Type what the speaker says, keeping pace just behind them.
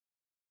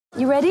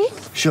You ready?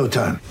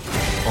 Showtime.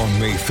 On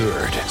May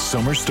 3rd,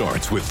 summer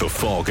starts with The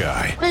Fall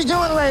Guy. Let's do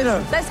it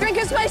later. Let's drink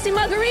a spicy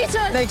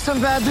margarita. Make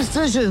some bad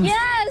decisions.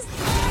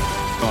 Yes!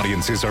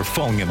 Audiences are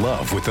falling in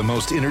love with the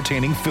most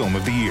entertaining film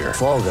of the year.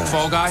 Fall Guy.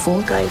 Fall Guy?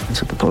 Fall guy.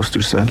 That's what the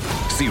poster said.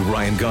 See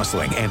Ryan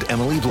Gosling and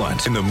Emily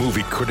Blunt in the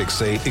movie critics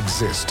say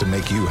exists to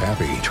make you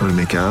happy. Trying to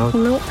make it out?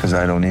 Nope. Because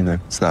I don't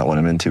either. It's not what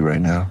I'm into right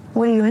now.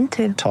 What are you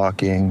into?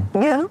 Talking.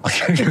 Yeah.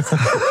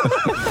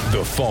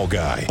 The Fall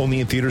Guy.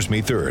 Only in theaters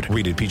May 3rd.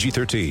 Rated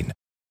PG-13.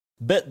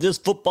 Bet this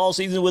football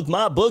season with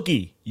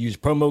MyBookie. Use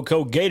promo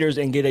code Gators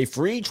and get a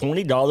free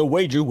 $20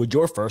 wager with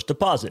your first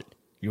deposit.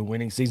 Your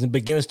winning season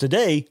begins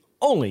today,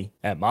 only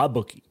at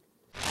MyBookie.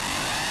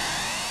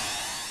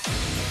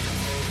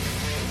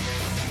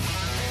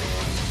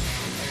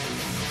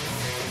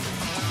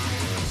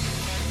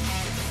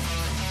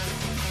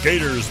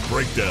 Gators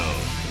Breakdown,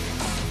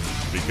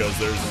 because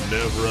there's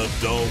never a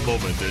dull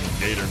moment in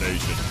Gator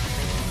Nation.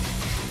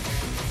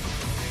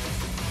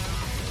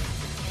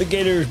 The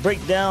Gators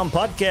Breakdown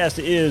podcast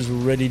is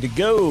ready to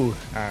go.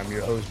 I'm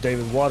your host,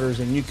 David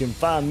Waters, and you can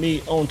find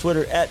me on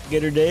Twitter at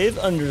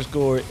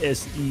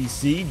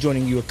GatorDave_SEC,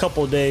 joining you a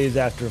couple days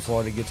after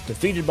Florida gets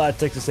defeated by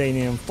Texas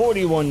A&M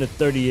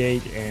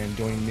 41-38, and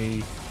joining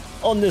me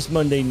on this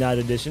Monday night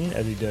edition,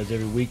 as he does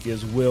every week,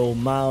 is Will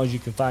Miles. You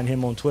can find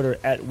him on Twitter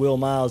at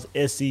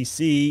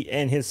WillMilesSEC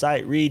and his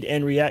site,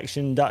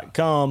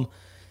 readandreaction.com.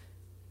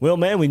 Well,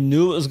 man, we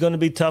knew it was going to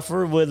be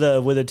tougher with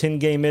a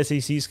 10-game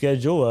SEC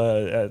schedule.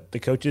 The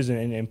coaches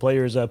and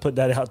players put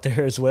that out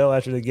there as well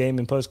after the game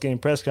and post-game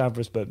press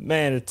conference. But,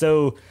 man, it's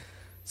so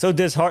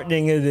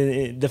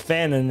disheartening, the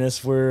fan in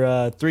this.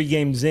 We're 3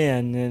 games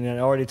in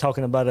and already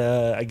talking about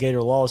a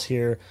Gator loss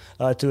here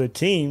to a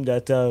team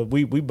that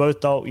we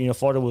both thought,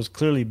 Florida was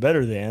clearly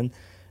better than.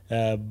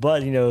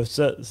 But,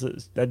 so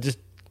that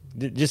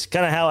just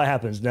kind of how it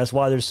happens. And that's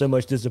why there's so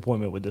much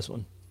disappointment with this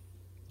one.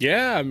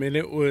 Yeah, I mean,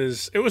 it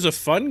was a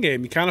fun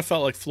game. You kind of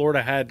felt like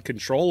Florida had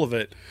control of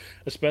it,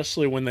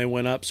 especially when they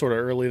went up sort of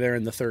early there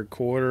in the third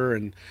quarter,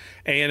 and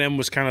A&M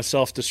was kind of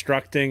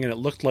self-destructing, and it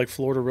looked like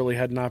Florida really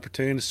had an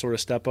opportunity to sort of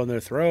step on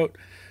their throat.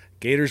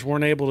 Gators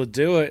weren't able to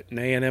do it, and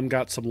A&M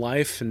got some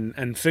life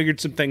and figured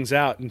some things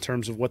out in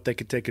terms of what they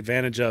could take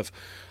advantage of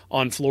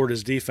on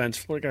Florida's defense.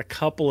 Florida got a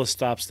couple of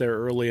stops there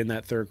early in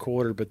that third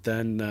quarter, but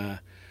then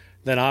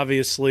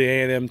obviously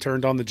A&M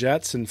turned on the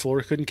Jets and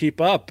Florida couldn't keep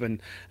up.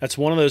 And that's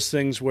one of those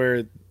things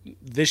where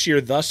this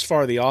year thus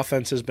far the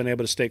offense has been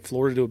able to stake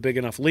Florida to a big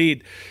enough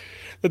lead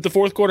that the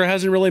fourth quarter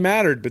hasn't really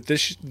mattered. But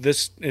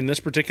in this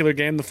particular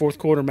game, the fourth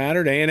quarter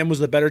mattered. A&M was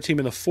the better team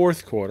in the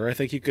fourth quarter. I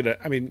think you can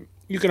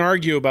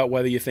argue about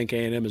whether you think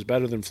A&M is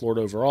better than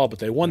Florida overall, but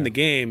they won the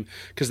game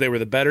because they were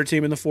the better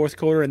team in the fourth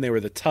quarter and they were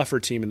the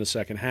tougher team in the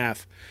second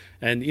half.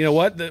 And you know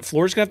what?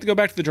 Florida's going to have to go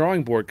back to the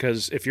drawing board,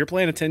 because if you're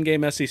playing a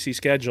 10-game SEC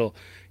schedule,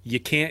 you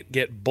can't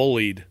get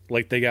bullied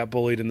like they got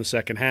bullied in the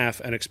second half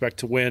and expect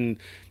to win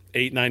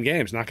 8-9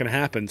 games. Not going to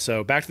happen.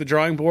 So back to the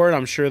drawing board.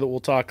 I'm sure that we'll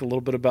talk a little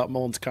bit about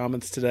Mullen's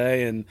comments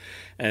today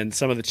and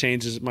some of the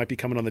changes that might be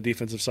coming on the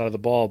defensive side of the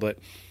ball. But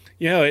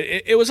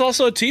it was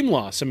also a team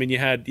loss. I mean, you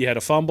had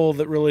a fumble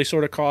that really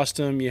sort of cost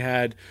him. You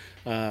had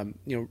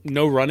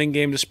no running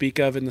game to speak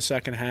of in the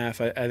second half.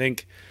 I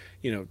think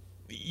you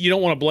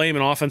don't want to blame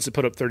an offense that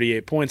put up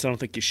 38 points. I don't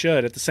think you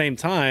should. At the same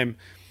time,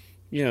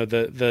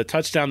 the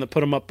touchdown that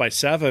put them up by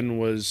 7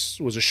 was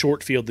a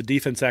short field. The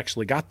defense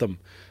actually got them.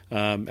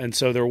 And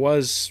so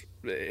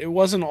it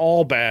wasn't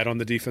all bad on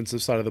the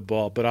defensive side of the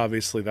ball, but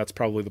obviously that's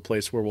probably the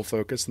place where we'll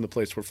focus and the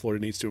place where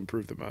Florida needs to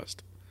improve the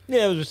most.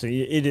 Yeah,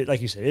 it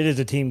like you said, it is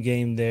a team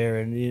game there,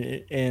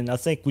 and I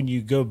think when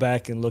you go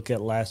back and look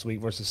at last week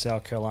versus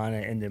South Carolina,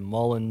 and then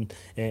Mullen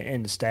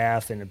and the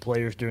staff and the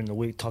players during the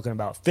week talking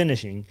about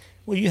finishing,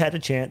 well, you had a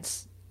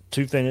chance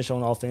to finish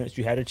on offense,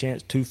 you had a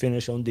chance to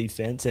finish on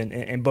defense,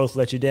 and both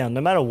let you down.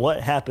 No matter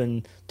what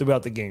happened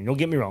throughout the game, don't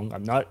get me wrong,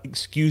 I'm not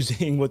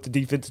excusing what the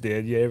defense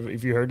did. Yeah,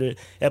 if you heard the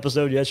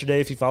episode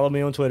yesterday, if you follow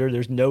me on Twitter,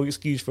 there's no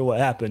excuse for what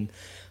happened.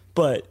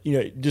 But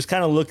just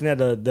kind of looking at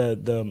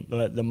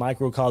the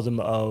microcosm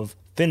of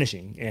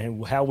finishing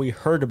and how we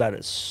heard about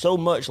it so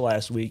much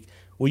last week.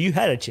 Well, you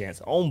had a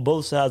chance on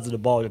both sides of the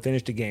ball to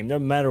finish the game, no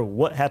matter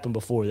what happened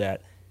before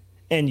that,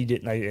 and you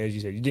didn't. As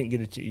you said, you didn't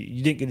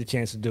get a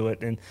chance to do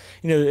it, and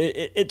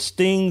it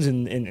stings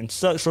and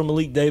sucks for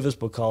Malik Davis,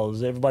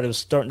 because everybody was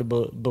starting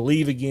to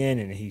believe again,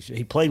 and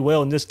he played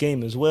well in this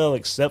game as well,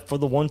 except for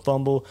the one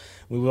fumble.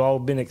 We've all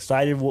been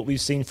excited what we've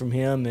seen from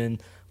him,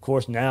 and of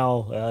course,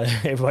 now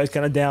everybody's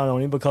kind of down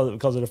on him because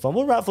of the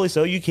fumble. Rightfully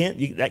so.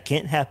 That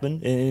can't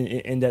happen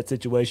in that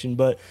situation.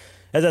 But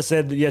as I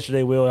said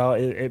yesterday, Will,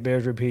 it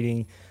bears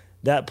repeating.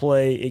 That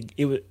play,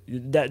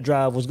 that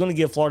drive was going to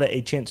give Florida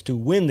a chance to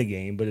win the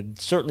game, but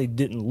it certainly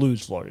didn't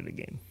lose Florida the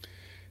game.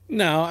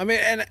 No, I mean,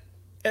 and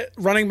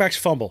running backs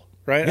fumble,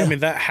 right? Yeah. I mean,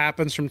 that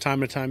happens from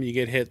time to time. You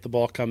get hit, the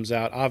ball comes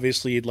out.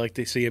 Obviously, you'd like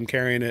to see him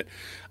carrying it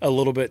a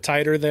little bit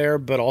tighter there,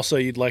 but also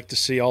you'd like to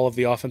see all of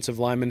the offensive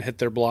linemen hit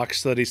their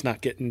blocks so that he's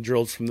not getting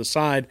drilled from the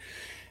side.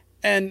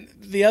 And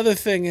the other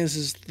thing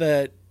is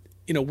that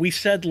we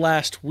said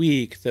last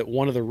week that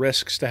one of the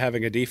risks to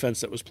having a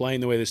defense that was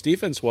playing the way this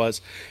defense was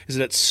is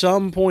that at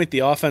some point the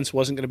offense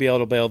wasn't going to be able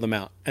to bail them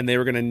out, and they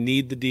were going to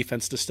need the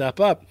defense to step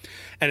up.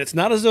 And it's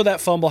not as though that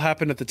fumble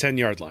happened at the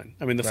 10-yard line.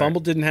 I mean, the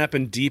fumble didn't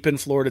happen deep in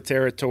Florida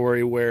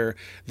territory where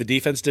the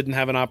defense didn't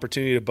have an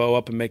opportunity to bow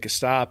up and make a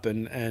stop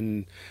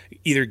and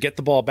either get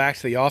the ball back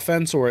to the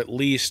offense or at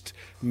least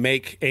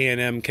make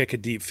A&M kick a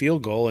deep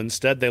field goal.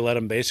 Instead, they let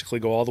them basically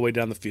go all the way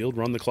down the field,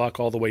 run the clock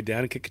all the way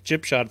down, and kick a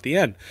chip shot at the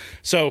end.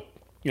 So,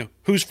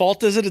 whose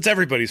fault is it? It's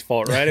everybody's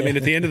fault, right? I mean,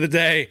 at the end of the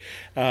day,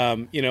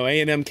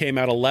 A&M came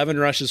out 11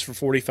 rushes for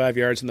 45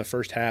 yards in the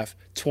first half,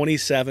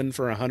 27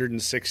 for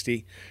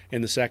 160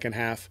 in the second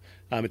half.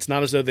 It's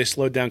not as though they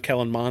slowed down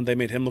Kellen Mond. They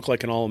made him look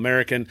like an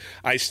All-American.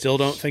 I still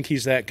don't think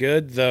he's that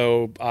good,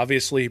 though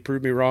obviously he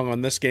proved me wrong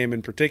on this game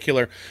in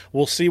particular.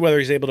 We'll see whether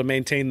he's able to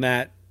maintain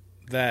that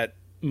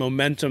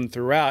momentum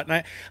throughout.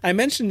 And I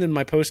mentioned in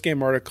my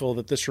post-game article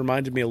that this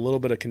reminded me a little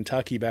bit of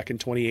Kentucky back in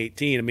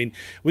 2018. I mean,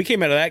 we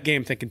came out of that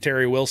game thinking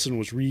Terry Wilson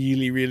was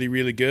really, really,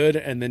 really good,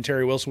 and then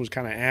Terry Wilson was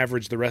kind of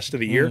average the rest of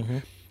the year. Mm-hmm.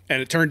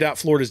 And it turned out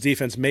Florida's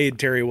defense made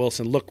Terry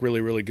Wilson look really,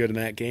 really good in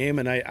that game.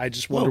 And I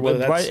just wonder whether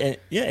that's...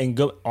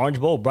 Orange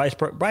Bowl, Bryce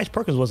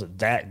Perkins wasn't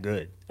that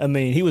good. I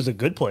mean, he was a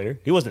good player.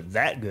 He wasn't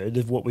that good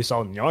of what we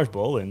saw in the Orange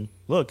Bowl. And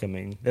look, I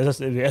mean,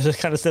 as I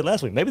kind of said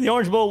last week, maybe the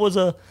Orange Bowl was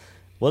a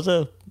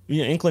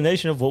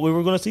inclination of what we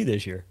were going to see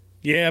this year.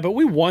 Yeah, but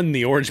we won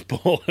the Orange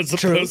Bowl as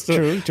opposed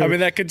to. True. I mean,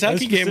 that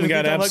Kentucky game we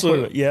got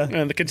absolutely.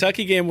 And the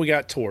Kentucky game we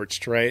got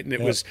torched, right? And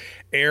it was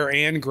air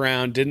and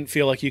ground. Didn't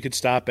feel like you could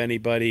stop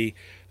anybody.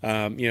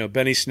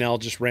 Benny Snell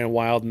just ran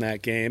wild in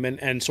that game,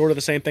 and sort of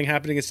the same thing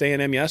happened against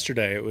A&M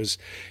yesterday. It was,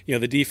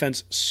 the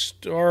defense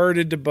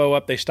started to bow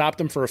up. They stopped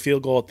them for a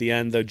field goal at the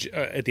end, though.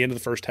 At the end of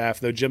the first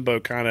half, though, Jimbo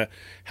kind of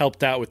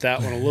helped out with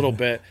that one a little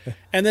bit,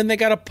 and then they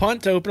got a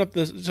punt to open up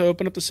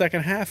the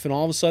second half, and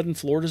all of a sudden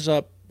Florida's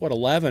up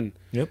 11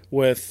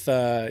 with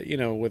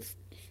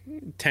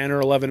 10 or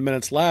 11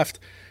 minutes left.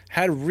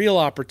 Had a real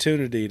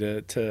opportunity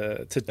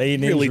to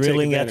really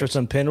reeling after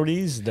some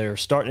penalties. They're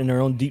starting in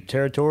their own deep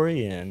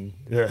territory, and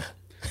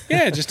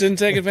just didn't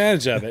take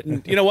advantage of it.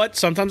 And you know what?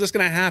 Sometimes it's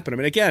going to happen. I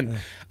mean, again,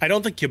 I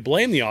don't think you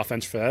blame the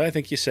offense for that. I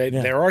think you say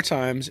there are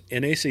times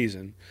in a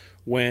season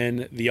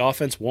when the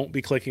offense won't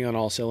be clicking on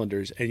all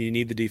cylinders and you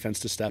need the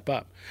defense to step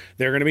up.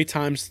 There are going to be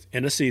times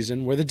in a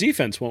season where the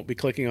defense won't be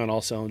clicking on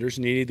all cylinders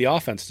and you need the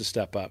offense to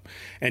step up.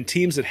 And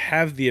teams that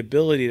have the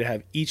ability to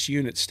have each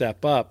unit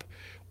step up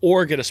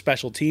or get a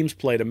special teams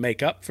play to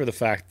make up for the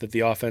fact that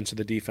the offense or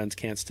the defense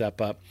can't step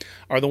up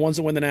are the ones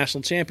that win the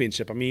national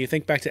championship. I mean, you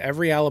think back to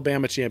every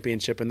Alabama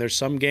championship, and there's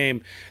some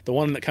game, the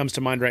one that comes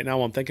to mind right now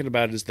while I'm thinking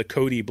about it is the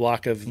Cody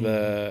block of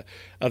the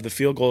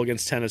field goal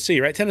against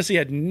Tennessee, right? Tennessee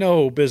had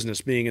no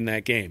business being in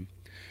that game.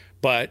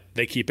 But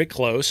they keep it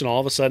close, and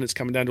all of a sudden it's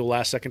coming down to a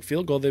last-second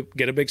field goal. They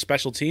get a big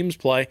special teams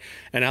play,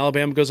 and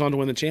Alabama goes on to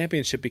win the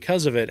championship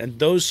because of it. And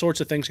those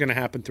sorts of things are going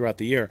to happen throughout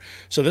the year.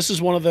 So this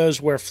is one of those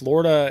where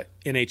Florida,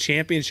 in a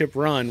championship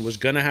run, was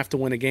going to have to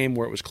win a game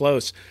where it was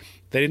close.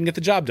 They didn't get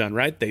the job done,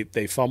 right?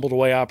 They fumbled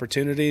away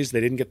opportunities. They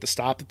didn't get the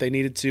stop that they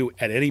needed to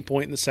at any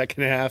point in the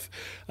second half.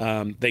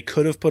 They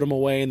could have put them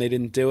away, and they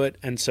didn't do it.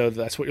 And so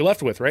that's what you're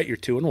left with, right? You're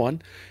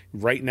 2-1.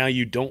 Right now,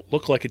 you don't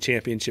look like a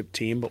championship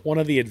team, but one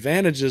of the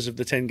advantages of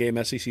the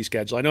 10-game SEC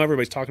schedule, I know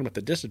everybody's talking about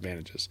the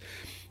disadvantages,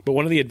 but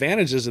one of the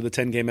advantages of the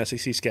 10-game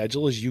SEC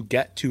schedule is you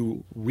get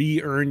to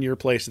re-earn your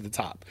place at the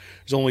top.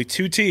 There's only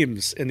 2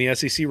 teams in the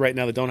SEC right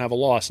now that don't have a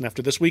loss, and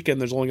after this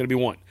weekend, there's only going to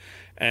be one.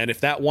 And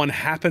if that one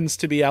happens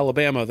to be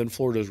Alabama, then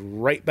Florida's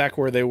right back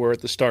where they were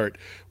at the start,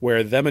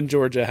 where them and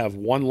Georgia have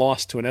one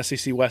loss to an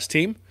SEC West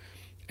team,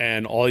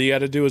 and all you got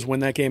to do is win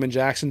that game in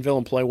Jacksonville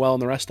and play well in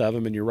the rest of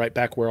them, and you're right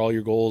back where all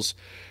your goals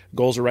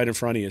are right in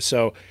front of you.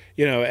 So,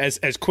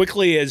 as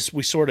quickly as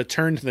we sort of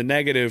turn to the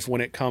negative when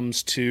it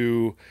comes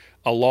to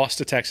a loss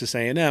to Texas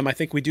A&M, I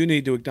think we do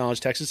need to acknowledge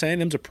Texas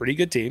A&M's a pretty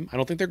good team. I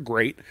don't think they're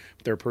great,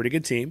 but they're a pretty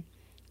good team.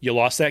 You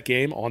lost that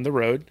game on the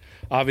road.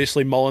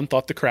 Obviously, Mullen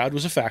thought the crowd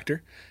was a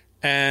factor.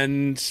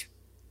 And,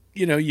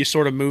 you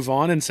sort of move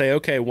on and say,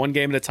 okay, one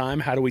game at a time,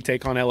 how do we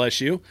take on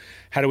LSU?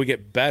 How do we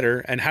get better?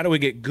 And how do we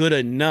get good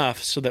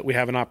enough so that we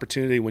have an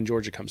opportunity when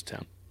Georgia comes to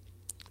town?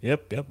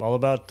 Yep. All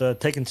about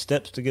taking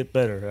steps to get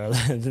better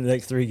the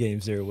next 3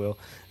 games there, Will,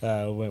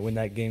 when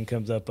that game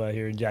comes up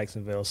here in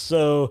Jacksonville.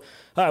 So,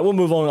 all right, we'll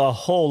move on to a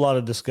whole lot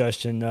of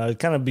discussion.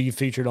 Kind of be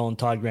featured on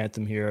Todd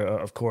Grantham here,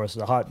 of course,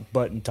 the hot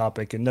button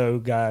topic. And no,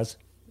 guys,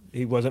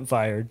 he wasn't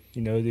fired.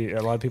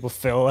 A lot of people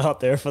fell out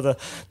there for the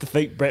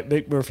fake Brett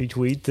McMurphy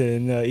tweet,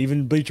 and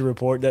even Bleacher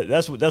Report.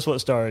 That's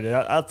what started.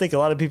 I think a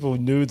lot of people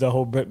knew the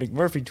whole Brett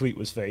McMurphy tweet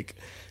was fake,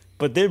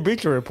 but then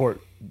Bleacher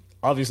Report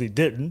obviously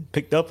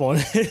picked up on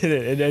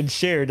it and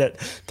shared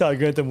that Todd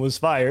Grantham was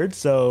fired.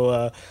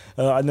 So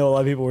I know a lot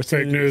of people were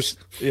sending fake news.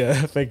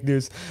 Yeah, fake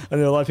news. I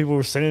know a lot of people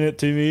were sending it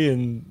to me,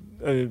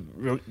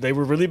 and they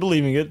were really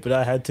believing it. But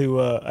I had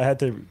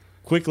to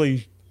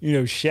quickly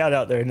shout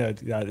out there, no,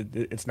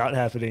 it's not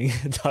happening.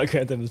 Todd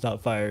Grantham is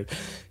not fired.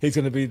 He's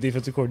going to be the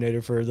defensive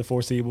coordinator for the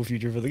foreseeable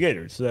future for the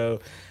Gators. So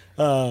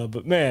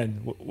But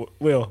man,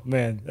 Will,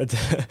 man,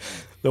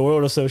 the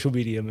world of social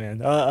media,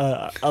 man.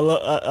 I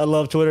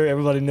love Twitter.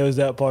 Everybody knows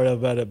that part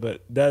about it,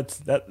 but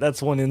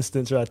that's one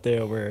instance right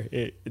there where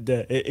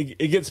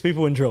it gets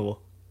people in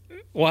trouble.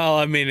 Well,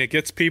 I mean, it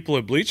gets people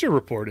at Bleacher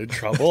Report in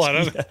trouble. I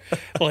don't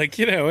like,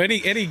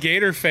 any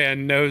Gator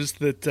fan knows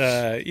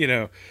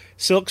that,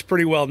 Silk's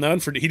pretty well known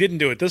for. He didn't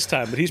do it this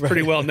time, but he's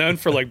pretty well known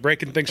for like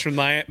breaking things from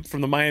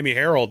the Miami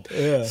Herald.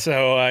 Yeah.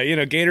 So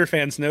Gator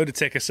fans know to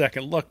take a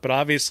second look. But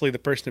obviously, the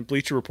person at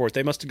Bleacher Report,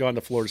 they must have gone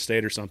to Florida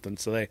State or something,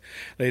 so they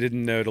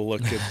didn't know to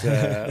look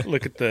at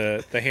look at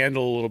the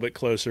handle a little bit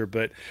closer.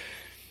 But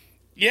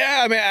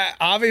yeah, I mean,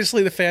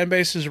 obviously the fan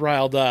base is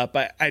riled up.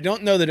 I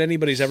don't know that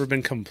anybody's ever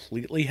been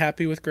completely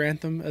happy with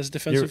Grantham as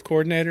defensive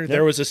coordinator. Yep.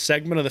 There was a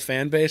segment of the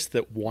fan base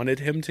that wanted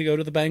him to go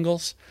to the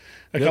Bengals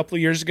a couple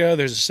of years ago.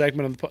 There's a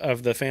segment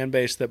of the fan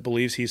base that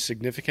believes he's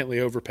significantly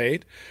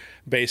overpaid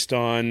based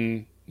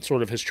on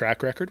sort of his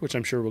track record, which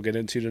I'm sure we'll get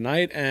into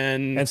tonight.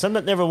 And some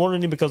that never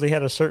wanted him because he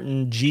had a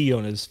certain G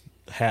on his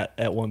hat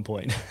at one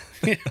point.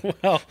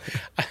 Well,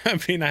 I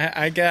mean,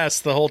 I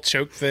guess the whole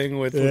choke thing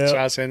with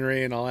Josh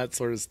Henry and all that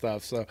sort of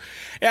stuff. So,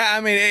 yeah,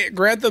 I mean,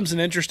 Grantham's an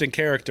interesting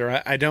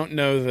character. I don't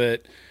know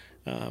that.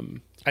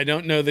 I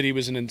don't know that he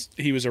was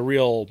a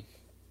real.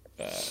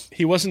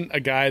 He wasn't a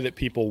guy that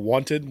people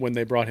wanted when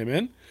they brought him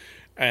in,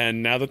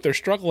 and now that they're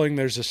struggling,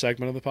 there's a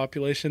segment of the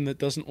population that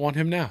doesn't want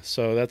him now.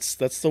 So that's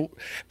the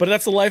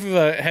life of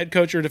a head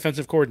coach or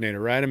defensive coordinator,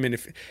 right? I mean,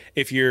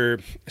 if you're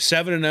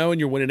 7-0 and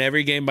you're winning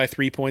every game by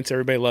 3 points,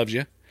 everybody loves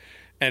you.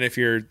 And if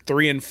you're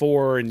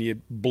 3-4 and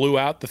you blew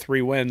out the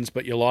 3 wins,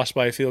 but you lost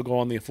by a field goal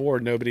on the 4,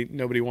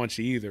 nobody wants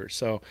you either.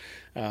 So,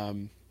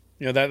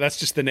 that's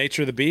just the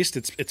nature of the beast.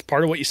 It's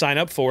part of what you sign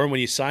up for. And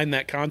when you sign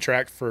that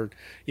contract for,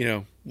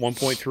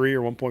 1.3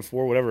 or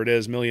 1.4, whatever it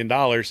is, $1 million,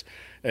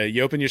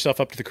 you open yourself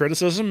up to the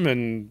criticism,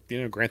 and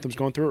Grantham's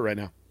going through it right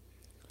now.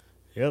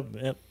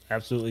 Yep,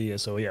 absolutely. Yeah.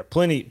 So yeah,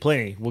 plenty.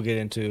 We'll get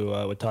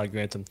into with Todd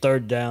Grantham,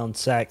 third down,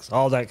 sacks,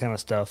 all that kind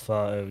of stuff.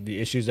 The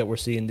issues that we're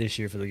seeing this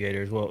year for the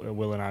Gators.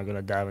 Will and I are going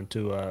to dive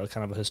into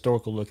kind of a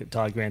historical look at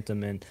Todd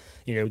Grantham, and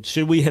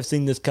should we have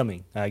seen this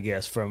coming? I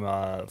guess from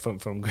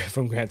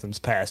Grantham's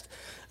past.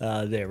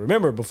 There.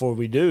 Remember, before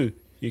we do,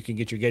 you can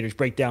get your Gators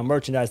Breakdown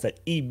merchandise at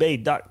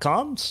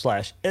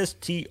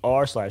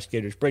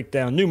ebay.com/str/Gators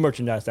Breakdown. New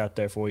merchandise out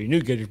there for you.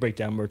 New Gators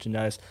Breakdown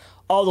merchandise.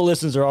 All the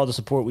listens are all the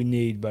support we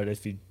need, but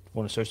if you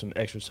want to search some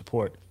extra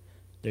support,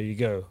 there you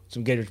go.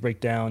 Some Gators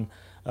Breakdown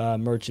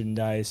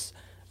merchandise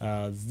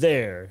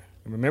there.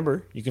 And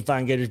remember, you can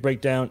find Gators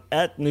Breakdown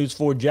at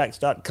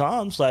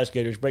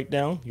news4jax.com/Gators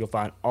Breakdown. You'll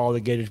find all the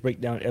Gators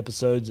Breakdown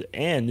episodes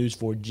and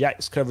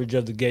News4Jax coverage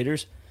of the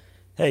Gators.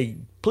 Hey,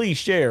 please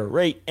share,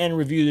 rate, and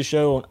review the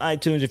show on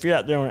iTunes. If you're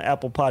out there on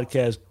Apple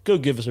Podcasts, go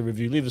give us a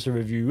review. Leave us a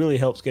review. It really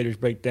helps Gators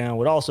Breakdown.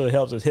 What also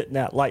helps is hitting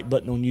that like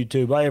button on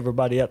YouTube.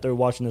 Everybody out there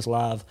watching this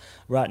live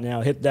right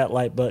now, hit that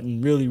like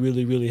button. Really,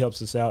 really, really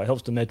helps us out. It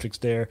helps the metrics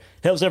there.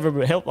 Helps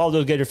everybody. Help all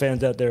those Gator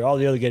fans out there, all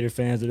the other Gator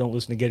fans that don't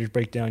listen to Gators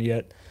Breakdown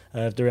yet.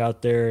 If they're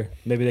out there,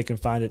 maybe they can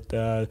find it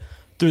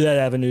through that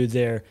avenue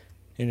there.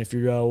 And if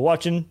you're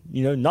watching,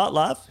 not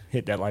live,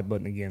 hit that like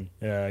button again.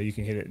 You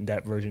can hit it in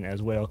that version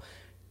as well.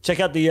 Check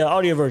out the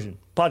audio version,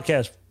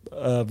 podcast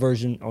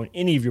version on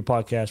any of your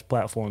podcast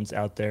platforms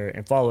out there,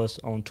 and follow us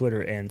on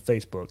Twitter and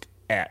Facebook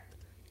at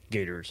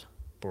Gators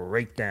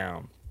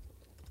Breakdown.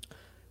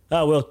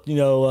 I went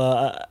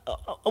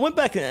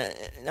back and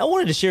I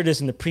wanted to share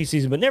this in the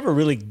preseason, but never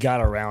really got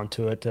around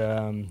to it.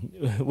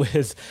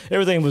 With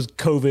everything was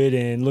COVID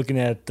and looking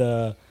at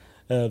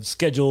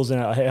schedules and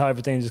how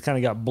everything just kind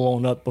of got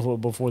blown up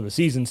before the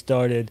season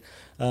started.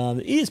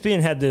 The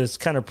ESPN had this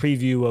kind of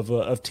preview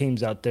of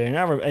teams out there,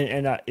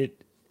 and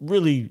it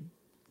really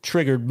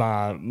triggered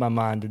my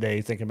mind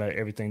today thinking about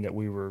everything that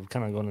we were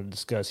kind of going to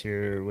discuss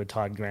here with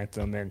Todd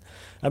Grantham. And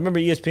I remember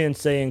ESPN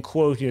saying,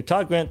 quote,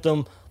 Todd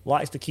Grantham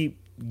likes to keep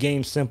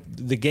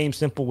the game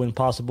simple when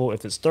possible.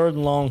 If it's third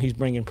and long, he's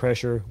bringing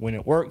pressure. When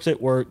it works,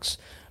 it works.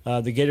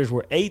 The Gators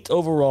were 8th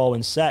overall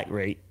in sack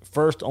rate,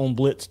 first on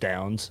blitz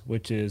downs,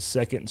 which is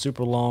second and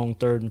super long,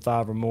 3rd and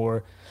 5 or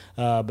more,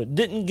 but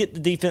didn't get the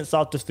defense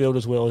off the field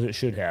as well as it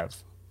should have.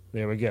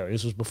 There we go.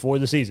 This was before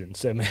the season,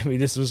 so maybe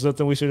this was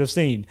something we should have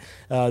seen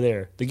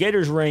there. The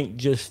Gators ranked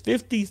just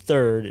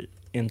 53rd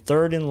in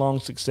third and long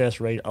success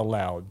rate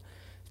allowed,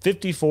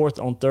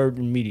 54th on third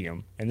and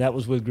medium, and that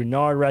was with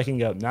Grenard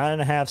racking up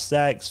 9.5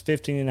 sacks,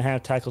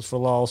 15.5 tackles for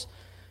loss.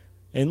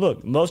 And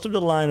look, most of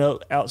the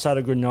lineup outside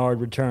of Grenard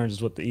returns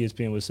is what the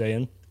ESPN was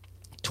saying.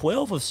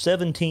 12 of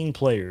 17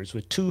 players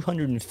with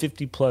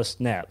 250-plus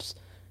snaps.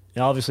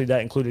 And obviously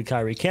that included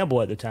Kyrie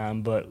Campbell at the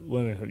time, but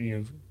we're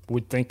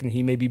thinking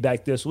he may be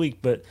back this week.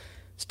 But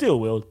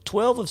still,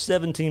 12 of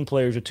 17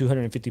 players with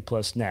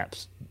 250-plus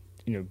snaps.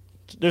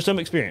 There's some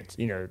experience.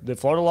 The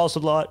Florida lost a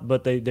lot,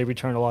 but they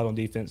returned a lot on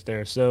defense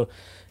there. So,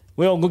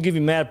 we'll give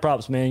you mad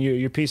props, man.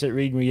 Your piece at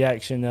Read and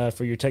Reaction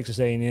for your Texas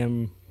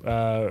A&M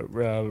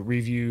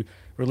review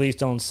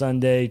released on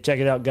Sunday. Check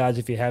it out, guys,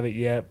 if you haven't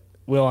yet.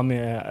 Well, I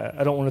mean,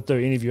 I don't want to throw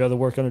any of your other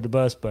work under the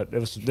bus, but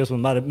this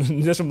one might have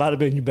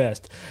been your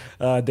best.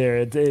 There,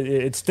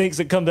 it stinks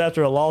it comes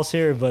after a loss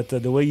here, but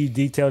the way you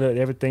detailed it,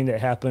 everything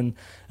that happened,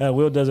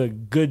 Will does a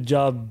good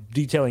job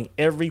detailing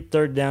every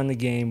third down in the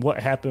game. What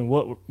happened?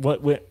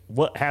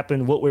 What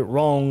happened? What went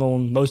wrong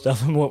on most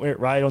of them? What went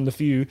right on the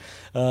few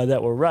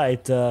that were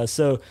right?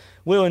 So,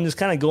 Will, and just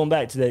kind of going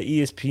back to that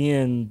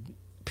ESPN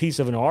piece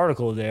of an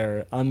article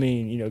there. I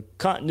mean,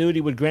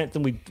 continuity with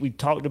Grantham, we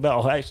talked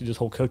about, actually this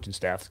whole coaching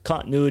staff,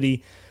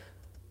 continuity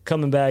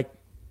coming back,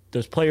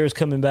 those players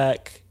coming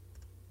back.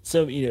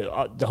 So,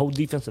 the whole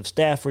defensive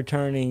staff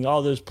returning,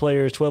 all those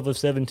players, 12 of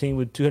 17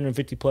 with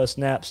 250 plus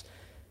snaps.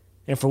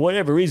 And for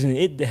whatever reason,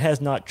 it has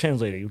not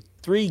translated.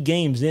 3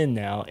 games in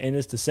now, and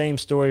it's the same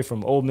story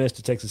from Ole Miss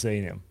to Texas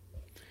A&M.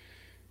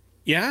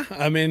 Yeah,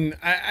 I mean,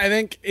 I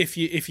think if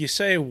you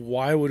say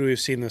why would we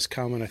have seen this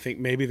coming, I think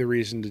maybe the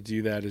reason to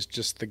do that is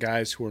just the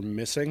guys who are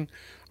missing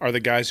are the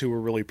guys who were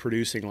really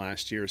producing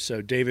last year.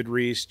 So David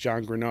Reese,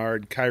 John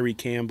Grenard, Kyrie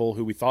Campbell,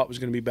 who we thought was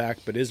going to be back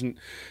but isn't,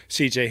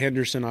 C.J.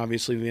 Henderson,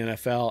 obviously in the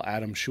NFL,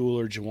 Adam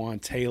Schuler,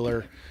 Jawan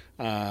Taylor,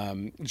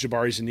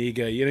 Jabari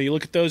Zuniga. You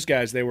look at those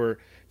guys, they were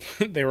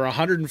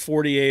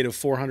 148 of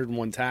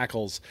 401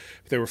 tackles.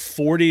 There were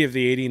 40 of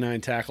the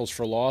 89 tackles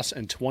for loss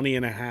and 20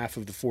 and a half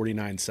of the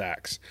 49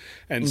 sacks.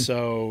 And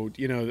so,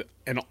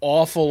 an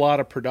awful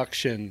lot of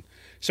production.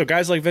 So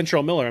guys like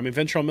Ventrell Miller,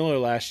 Ventrell Miller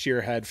last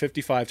year had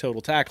 55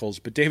 total tackles,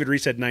 but David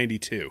Reese had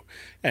 92.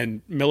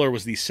 And Miller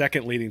was the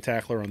second leading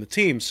tackler on the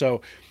team.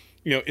 So,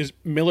 is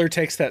Miller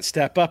takes that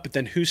step up, but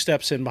then who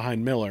steps in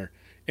behind Miller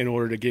in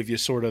order to give you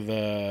sort of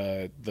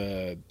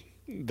the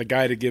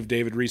guy to give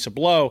David Reese a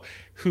blow?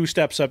 Who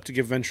steps up to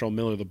give Ventrell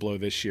Miller the blow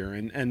this year?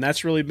 And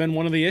that's really been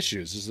one of the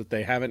issues, is that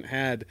they haven't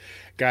had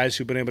guys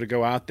who've been able to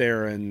go out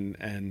there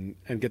and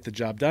get the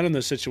job done in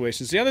those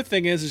situations. The other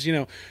thing is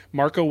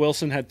Marco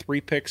Wilson had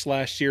 3 picks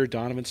last year.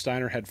 Donovan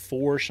Steiner had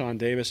 4. Sean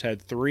Davis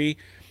had 3.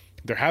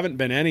 There haven't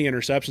been any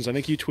interceptions. I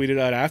think you tweeted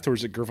out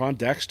afterwards that Gervon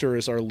Dexter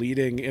is our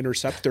leading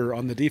interceptor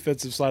on the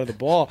defensive side of the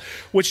ball,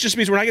 which just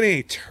means we're not getting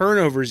any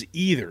turnovers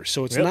either.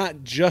 So it's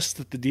not just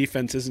that the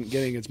defense isn't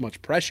getting as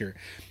much pressure,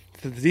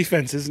 that the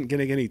defense isn't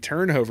getting any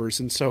turnovers,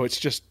 and so it's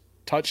just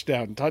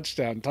touchdown,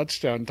 touchdown,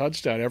 touchdown,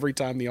 touchdown every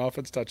time the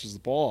offense touches the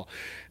ball.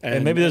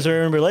 And maybe there's a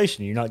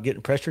relation. You're not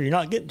getting pressure, you're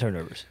not getting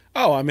turnovers.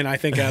 Oh, I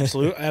think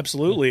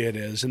absolutely it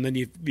is. And then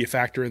you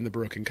factor in the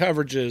broken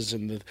coverages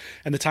and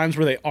the times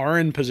where they are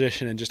in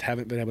position and just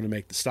haven't been able to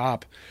make the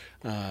stop.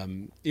 I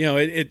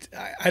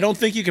don't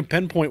think you can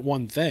pinpoint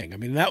one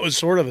thing. That was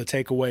sort of the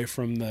takeaway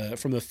from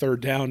the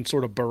third down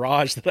sort of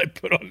barrage that I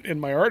put on in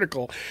my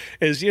article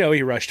is, he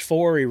rushed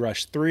 4, he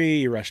rushed 3,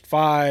 he rushed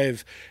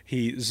 5,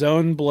 he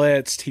zone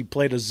blitzed, he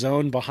played a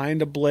zone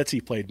behind a blitz, he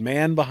played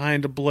man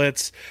behind a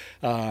blitz.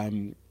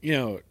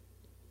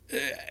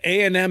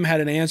 A&M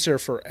had an answer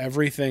for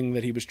everything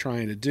that he was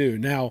trying to do.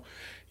 Now,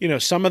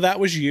 some of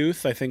that was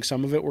youth. I think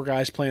some of it were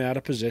guys playing out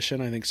of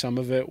position. I think some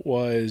of it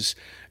was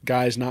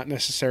guys not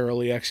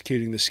necessarily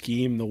executing the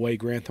scheme the way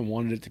Grantham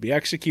wanted it to be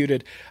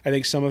executed. I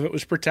think some of it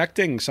was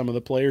protecting some of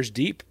the players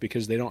deep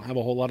because they don't have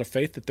a whole lot of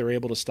faith that they're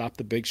able to stop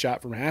the big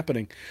shot from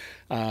happening.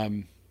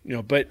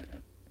 But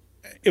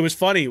it was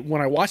funny.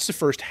 When I watched the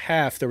first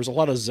half, there was a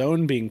lot of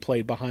zone being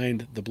played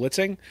behind the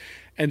blitzing.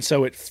 And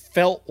so it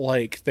felt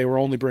like they were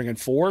only bringing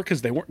 4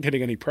 because they weren't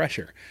getting any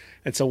pressure.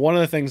 And so one of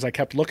the things I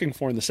kept looking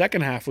for in the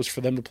second half was for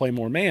them to play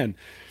more man.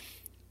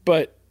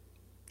 But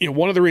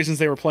one of the reasons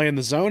they were playing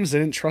the zone is they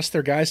didn't trust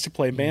their guys to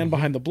play man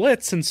behind the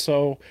blitz. And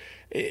so,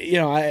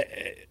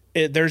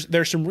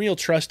 there's some real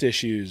trust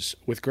issues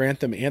with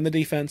Grantham and the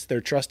defense. There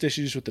are trust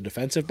issues with the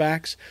defensive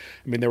backs.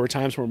 There were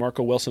times where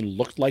Marco Wilson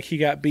looked like he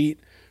got beat,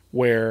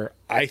 where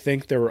I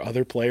think there were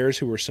other players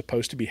who were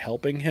supposed to be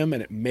helping him,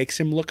 and it makes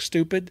him look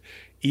stupid,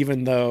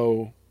 even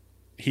though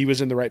he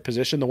was in the right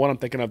position. The one I'm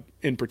thinking of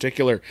in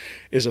particular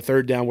is a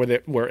third down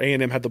where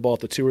A&M had the ball at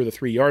the 2 or the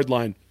 3 yard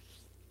line.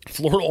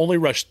 Florida only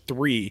rushed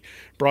 3,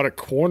 brought a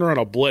corner on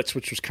a blitz,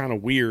 which was kind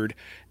of weird,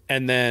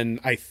 and then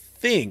I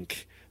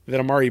think that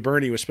Amari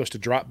Burney was supposed to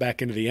drop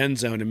back into the end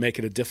zone and make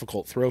it a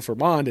difficult throw for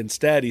Mond.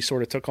 Instead, he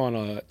sort of took on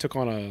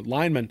a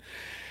lineman.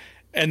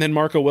 And then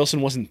Marco Wilson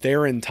wasn't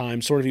there in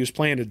time. Sort of, he was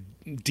playing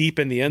deep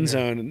in the end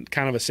zone and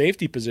kind of a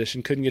safety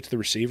position, couldn't get to the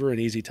receiver, an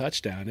easy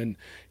touchdown. And,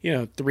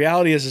 the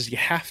reality is you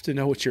have to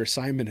know what your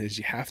assignment is.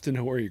 You have to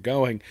know where you're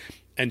going.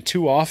 And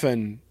too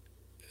often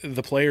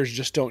the players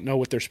just don't know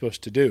what they're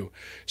supposed to do.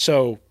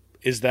 So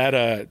is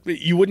that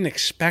you wouldn't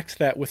expect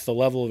that with the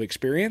level of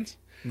experience.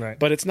 Right.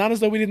 But it's not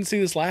as though we didn't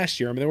see this last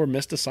year. There were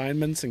missed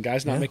assignments and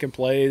guys not making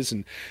plays.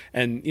 And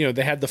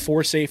they had the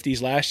 4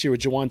 safeties last year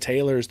with Jawan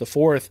Taylor as the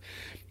 4th.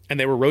 And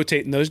they were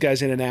rotating those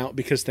guys in and out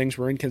because things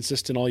were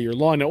inconsistent all year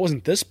long. Now, it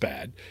wasn't this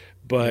bad,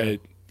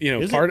 but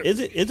is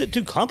it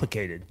too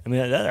complicated?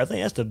 I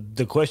think that's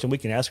the question we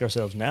can ask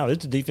ourselves now. Is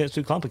the defense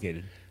too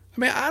complicated? I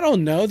mean, I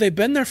don't know. They've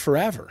been there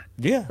forever.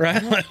 Yeah.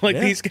 Right? Like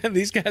Yeah.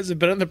 these guys have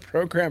been in the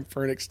program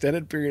for an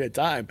extended period of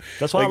time.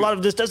 That's why Like, a lot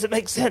of this doesn't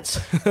make sense.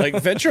 like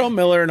Ventrell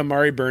Miller and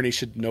Amari Burney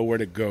should know where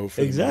to go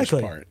for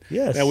Exactly. the most part.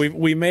 Yes. Now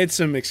we made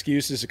some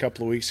excuses a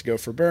couple of weeks ago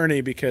for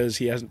Burney because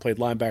he hasn't played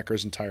linebacker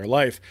his entire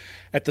life.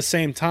 At the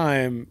same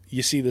time,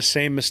 you see the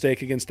same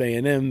mistake against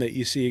A&M that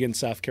you see against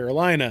South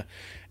Carolina,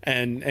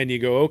 and you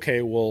go,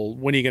 okay, well,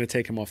 when are you going to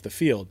take him off the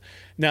field?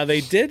 Now they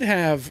did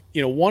have,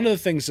 one of the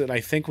things that I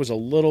think was a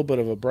little bit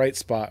of a bright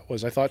spot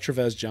was I thought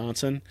Trevez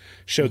Johnson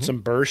showed some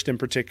burst. In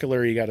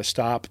particular, he got a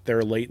stop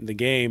there late in the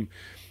game,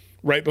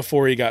 right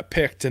before he got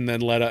picked, and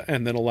then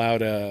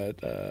allowed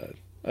a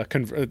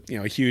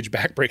huge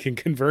backbreaking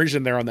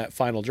conversion there on that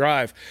final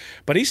drive.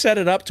 But he set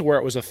it up to where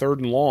it was a 3rd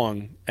and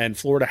long, and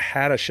Florida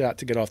had a shot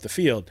to get off the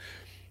field.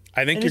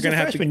 I think And you're going to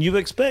have freshman, to. you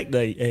expect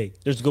hey,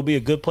 there's going to be a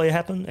good play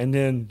happen, and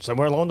then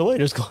somewhere along the way,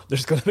 there's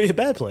going to be a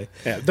bad play.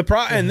 Yeah,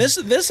 and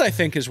this I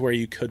think is where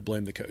you could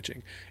blame the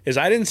coaching. Is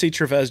I didn't see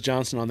Trevez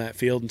Johnson on that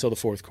field until the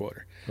 4th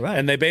quarter. Right.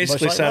 And they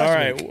basically Much like said,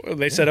 all last right,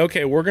 they said,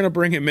 okay, we're going to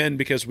bring him in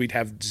because we'd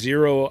have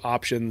 0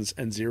 options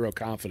and 0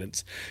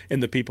 confidence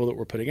in the people that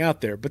we're putting out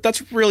there. But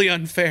that's really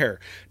unfair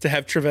to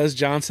have Trevez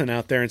Johnson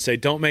out there and say,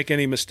 don't make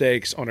any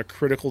mistakes on a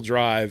critical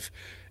drive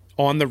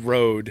on the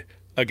road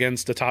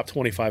against a top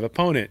 25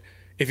 opponent.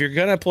 If you're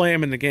going to play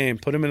him in the game,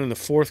 put him in the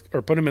 4th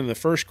or put him in the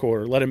 1st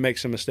quarter, let him make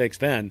some mistakes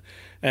then.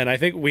 And I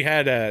think we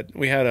had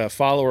a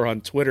follower on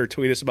Twitter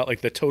tweet us about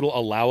like the total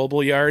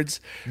allowable yards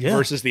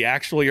versus the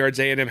actual yards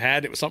A&M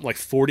had. It was something like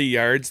 40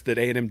 yards that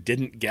A&M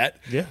didn't get.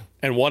 Yeah.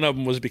 And one of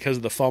them was because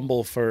of the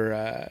fumble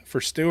for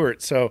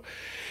Stewart. So,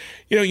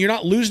 you're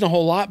not losing a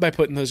whole lot by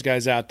putting those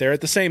guys out there. At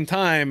the same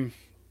time,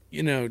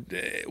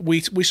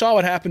 we saw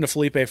what happened to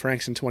Felipe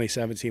Franks in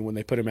 2017 when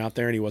they put him out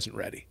there and he wasn't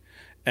ready.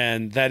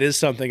 And that is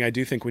something I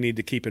do think we need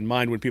to keep in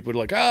mind when people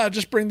are like,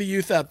 just bring the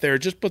youth out there,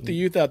 just put the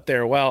youth out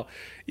there. Well,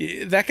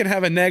 that can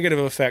have a negative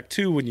effect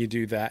too when you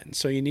do that. And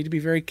so you need to be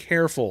very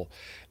careful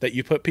that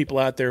you put people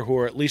out there who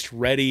are at least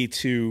ready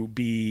to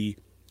be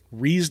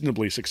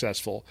reasonably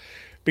successful.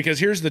 Because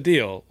here's the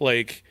deal,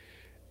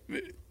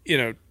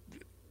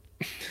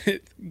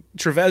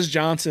 Trevez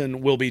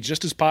Johnson will be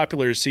just as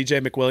popular as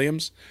CJ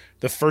McWilliams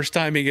the first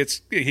time he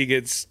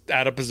gets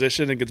out of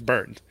position and gets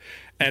burned.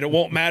 And it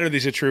won't matter that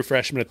he's a true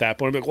freshman at that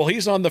point. But, well,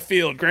 he's on the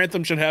field.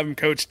 Grantham should have him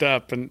coached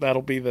up, and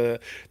that'll be the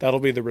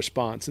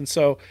response. And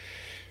so,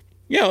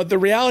 the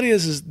reality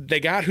is they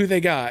got who they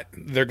got.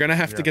 They're going to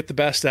have to get the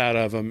best out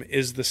of him.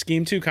 Is the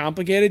scheme too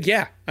complicated?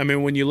 Yeah. I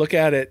mean, when you look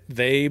at it,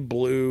 they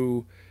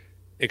blew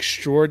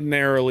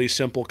extraordinarily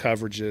simple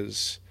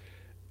coverages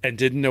and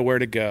didn't know where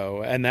to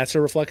go. And that's a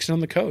reflection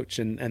on the coach.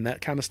 And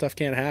that kind of stuff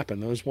can't happen.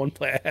 There was one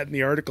play I had in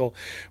the article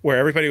where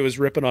everybody was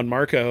ripping on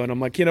Marco. And I'm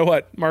like, you know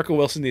what? Marco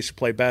Wilson needs to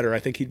play better. I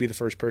think he'd be the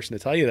first person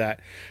to tell you that.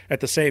 At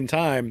the same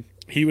time,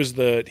 he was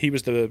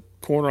the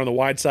corner on the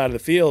wide side of the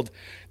field.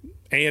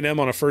 A&M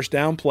on a first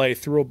down play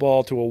threw a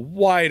ball to a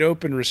wide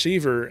open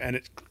receiver, and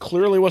it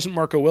clearly wasn't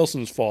Marco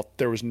Wilson's fault.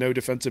 There was no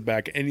defensive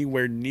back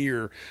anywhere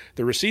near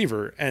the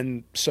receiver.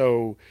 And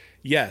so,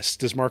 yes,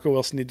 does Marco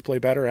Wilson need to play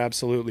better?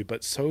 Absolutely.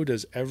 But so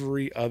does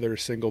every other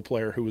single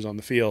player who was on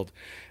the field.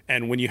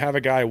 And when you have a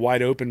guy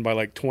wide open by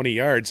like 20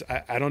 yards,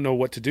 I don't know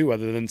what to do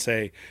other than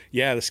say,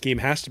 yeah, the scheme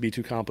has to be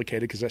too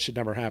complicated because that should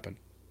never happen.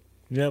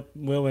 Yep.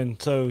 Well,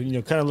 and so,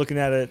 kind of looking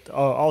at it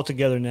all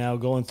together now,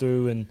 going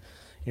through and,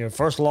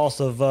 first loss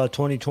of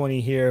 2020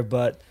 here,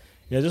 but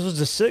this was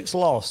the 6th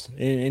loss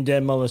in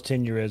Dan Mullen's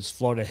tenure as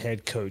Florida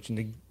head coach,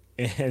 and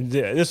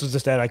this was the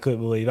stat I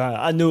couldn't believe.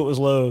 I knew it was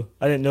low.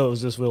 I didn't know it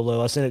was this real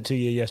low. I sent it to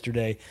you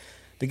yesterday.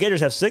 The Gators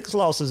have 6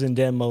 losses in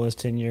Dan Mullen's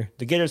tenure.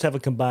 The Gators have a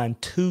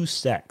combined 2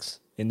 sacks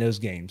in those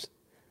games.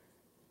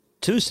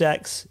 2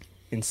 sacks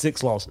in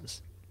 6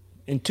 losses.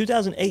 In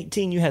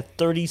 2018, you had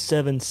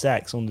 37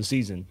 sacks on the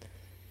season.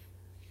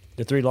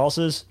 The 3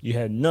 losses, you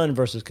had none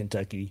versus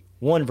Kentucky,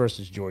 1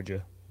 versus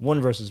Georgia, 1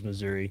 versus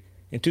Missouri.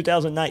 In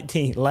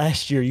 2019,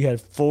 last year, you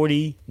had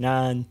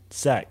 49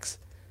 sacks.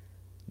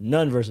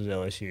 None versus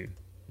LSU.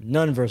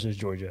 None versus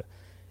Georgia.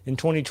 In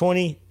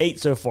 2020, 8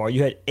 so far.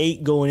 You had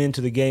 8 going into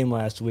the game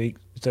last week.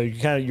 So you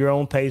kind of your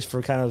own pace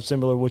for kind of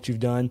similar to what you've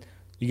done.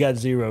 You got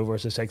 0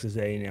 versus Texas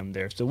A&M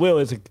there. So, Will,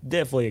 it's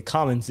definitely a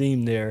common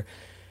theme there.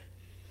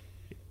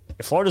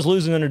 If Florida's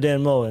losing under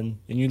Dan Mullen,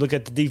 and you look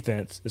at the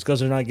defense, it's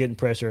because they're not getting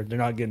pressure, they're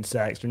not getting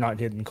sacks, they're not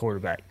hitting the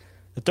quarterback.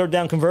 The third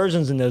down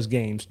conversions in those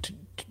games,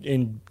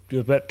 in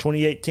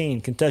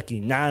 2018, Kentucky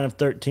 9 of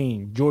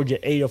 13, Georgia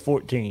 8 of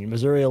 14,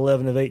 Missouri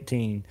 11 of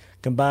 18,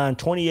 combined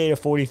 28 of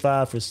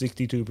 45 for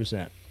 62%.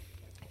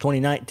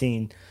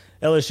 2019,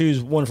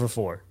 LSU's 1 for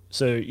 4.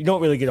 So you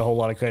don't really get a whole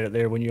lot of credit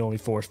there when you only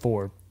force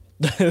 4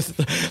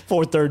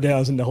 third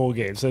downs in the whole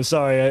game. So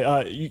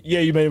sorry,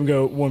 you made them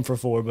go 1 for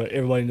 4, but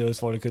everybody knows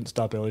Florida couldn't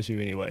stop LSU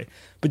anyway.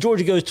 But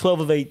Georgia goes 12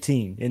 of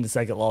 18 in the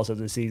second loss of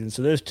the season.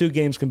 So those 2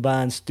 games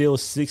combined, still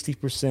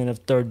 60% of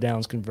third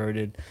downs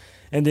converted.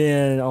 And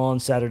then on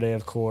Saturday,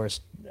 of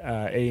course,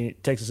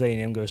 Texas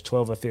A&M goes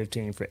 12 of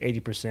 15 for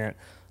 80%.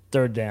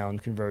 third down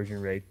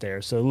conversion rate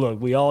there. So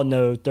look, we all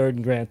know third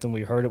and Grantham.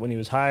 We heard it when he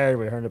was hired.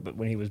 We heard it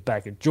when he was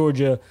back at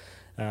Georgia.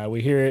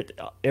 We hear it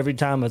every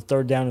time a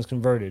third down is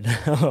converted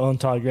on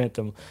Todd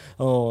Grantham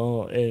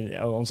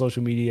on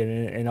social media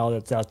and all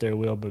that's out there,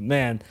 Will. But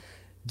man,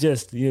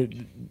 just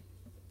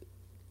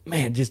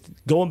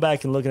going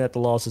back and looking at the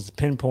losses,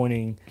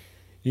 pinpointing,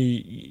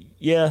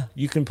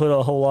 you can put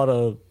a whole lot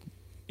of,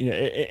 and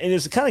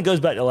it kind of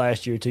goes back to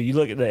last year too. You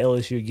look at the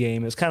LSU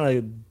game; it's kind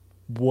of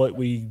what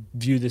we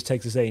view this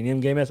Texas A&M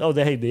game as.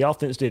 The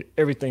offense did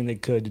everything they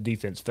could. The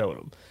defense failed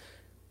them.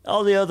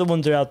 All the other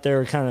ones are out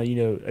there kind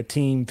of, a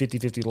team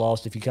 50-50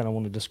 lost if you kind of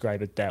want to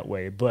describe it that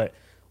way. But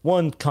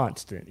one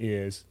constant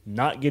is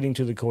not getting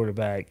to the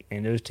quarterback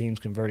and those teams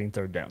converting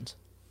third downs.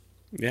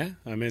 Yeah,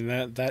 I mean,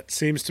 that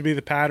seems to be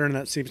the pattern.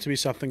 That seems to be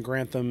something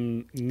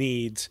Grantham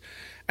needs.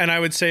 And I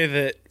would say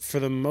that for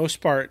the most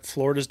part,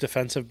 Florida's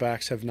defensive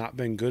backs have not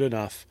been good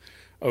enough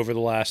over the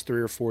last 3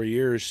 or 4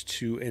 years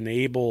to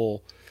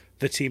enable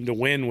the team to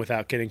win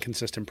without getting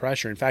consistent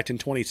pressure. In fact, in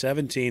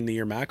 2017, the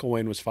year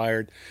McElwain was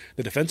fired,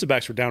 the defensive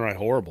backs were downright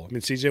horrible. I mean,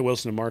 C.J.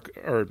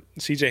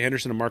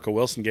 Henderson and Marco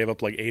Wilson gave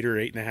up like 8 or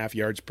 8.5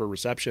 yards per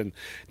reception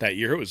that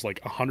year. It was like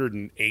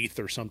 108th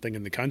or something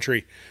in the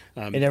country.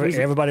 And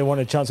everybody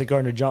wanted Chauncey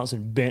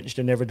Gardner-Johnson benched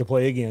and never to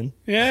play again.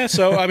 Yeah,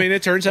 so, I mean,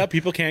 it turns out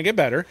people can get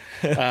better.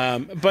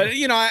 But,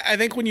 I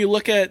think when you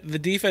look at the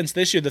defense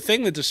this year, the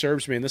thing that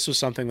disturbs me, and this was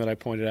something that I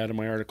pointed out in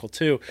my article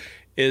too,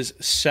 is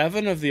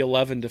 7 of the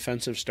 11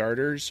 defensive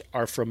starters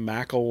are from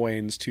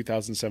McElwain's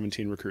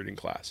 2017 recruiting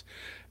class.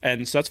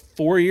 And so that's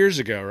 4 years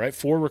ago, right?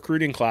 4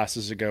 recruiting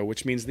classes ago,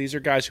 which means these are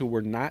guys who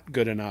were not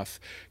good enough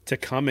to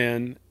come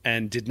in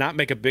and did not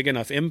make a big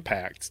enough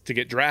impact to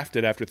get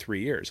drafted after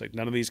 3 years. Like,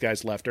 none of these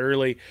guys left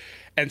early.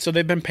 And so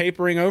they've been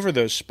papering over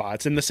those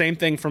spots. And the same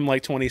thing from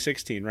like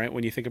 2016, right?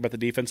 When you think about the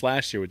defense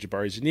last year with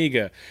Jabari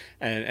Zuniga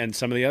and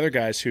some of the other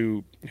guys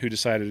who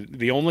decided,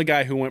 the only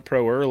guy who went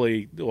pro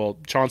early, well,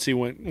 Chauncey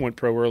went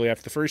pro early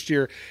after the first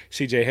year,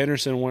 C.J.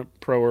 Henderson went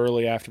pro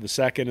early after the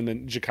second, and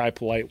then Ja'Kai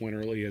Polite went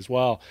early as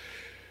well.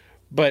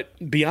 But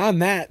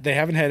beyond that, they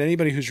haven't had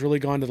anybody who's really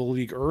gone to the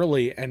league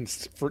early. And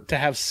to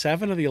have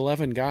 7 of the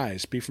 11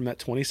 guys be from that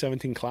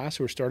 2017 class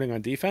who are starting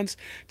on defense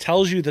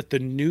tells you that the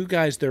new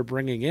guys they're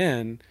bringing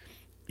in,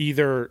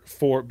 either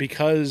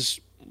because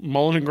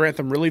Mullen and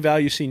Grantham really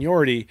value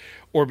seniority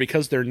or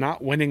because they're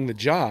not winning the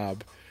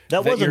job.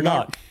 That was a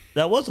knock.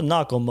 That was a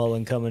knock on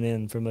Mullen coming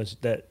in from us,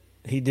 that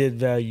he did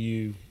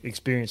value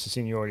experience and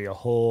seniority a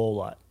whole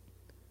lot.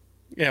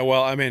 Yeah,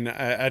 well, I mean,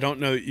 I don't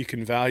know that you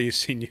can value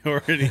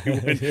seniority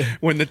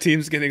when the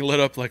team's getting lit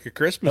up like a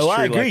Christmas tree.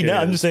 I agree. Like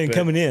I'm just saying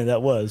coming in,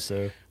 that was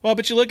so. Well,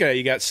 but you look at it,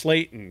 you got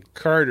Slayton,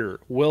 Carter,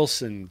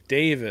 Wilson,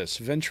 Davis,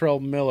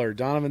 Ventrell Miller,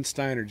 Donovan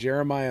Steiner,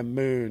 Jeremiah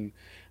Moon,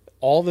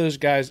 all those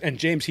guys, and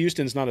James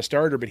Houston's not a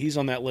starter, but he's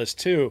on that list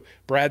too.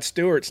 Brad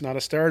Stewart's not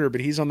a starter,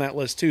 but he's on that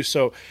list too.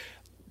 So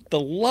the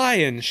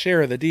lion's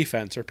share of the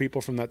defense are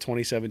people from that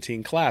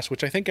 2017 class,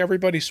 which I think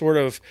everybody sort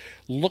of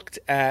looked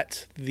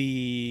at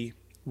the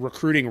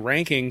recruiting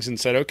rankings and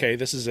said, okay,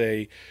 this is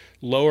a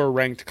lower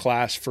ranked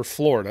class for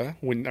Florida.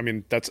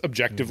 That's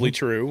objectively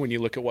true when you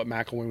look at what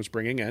McElwain was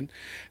bringing in.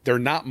 They're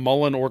not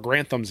Mullen or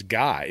Grantham's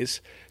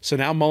guys. So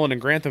now Mullen and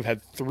Grantham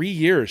had 3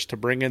 years to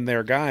bring in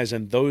their guys,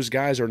 and those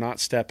guys are not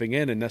stepping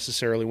in and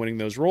necessarily winning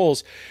those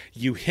roles.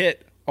 You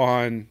hit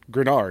on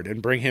Grenard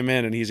and bring him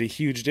in, and he's a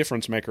huge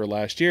difference maker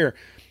last year.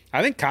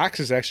 I think Cox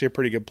is actually a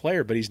pretty good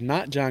player, but he's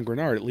not John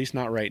Grenard, at least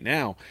not right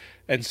now.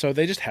 And so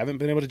they just haven't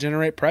been able to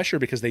generate pressure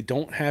because they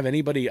don't have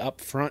anybody up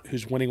front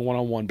who's winning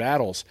one-on-one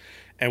battles.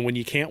 And when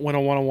you can't win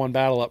a one-on-one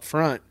battle up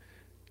front,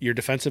 your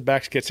defensive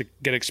backs get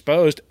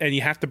exposed, and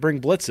you have to bring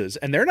blitzes.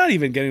 And they're not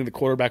even getting the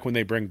quarterback when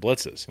they bring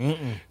blitzes.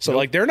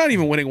 So, they're not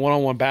even winning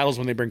one-on-one battles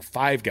when they bring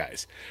 5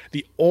 guys.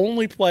 The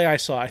only play I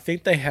saw, I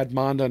think they had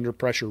Mond under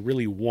pressure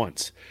really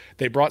once.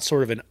 They brought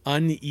sort of an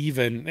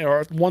uneven,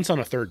 or once on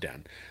a third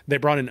down, they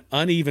brought an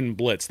uneven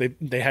blitz.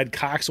 They had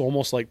Cox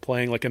almost like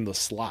playing like in the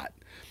slot.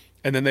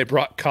 And then they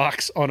brought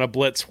Cox on a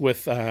blitz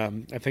with, I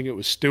think it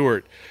was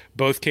Stewart.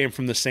 Both came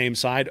from the same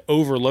side,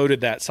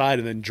 overloaded that side,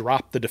 and then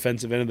dropped the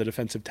defensive end of the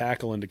defensive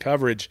tackle into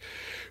coverage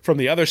from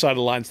the other side of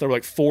the line. So there were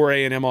like 4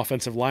 A&M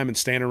offensive linemen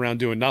standing around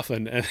doing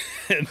nothing, and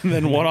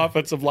then one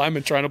offensive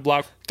lineman trying to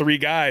block 3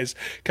 guys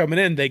coming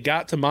in. They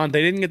got to Mond.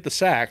 They didn't get the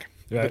sack,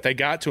 but they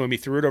got to him. He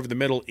threw it over the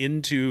middle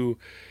into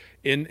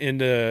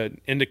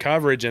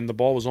coverage, and the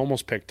ball was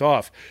almost picked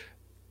off.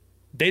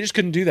 They just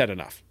couldn't do that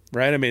enough.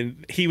 Right, I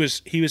mean, he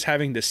was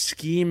having to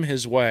scheme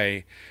his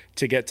way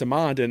to get to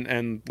Mond,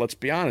 and let's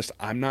be honest,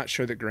 I'm not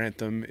sure that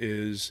Grantham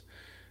is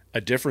a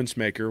difference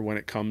maker when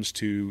it comes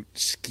to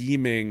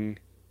scheming,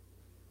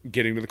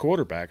 getting to the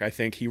quarterback. I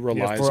think he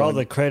relies for all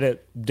the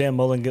credit Dan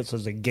Mullen gets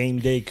as a game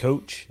day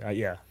coach.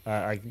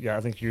 I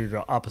think you're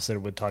the opposite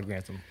with Todd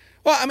Grantham.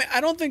 Well, I mean,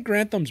 I don't think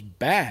Grantham's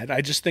bad. I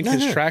just think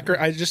his track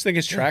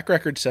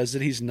record says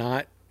that he's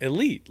not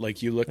elite.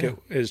 Like, you look at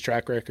his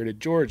track record at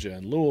Georgia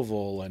and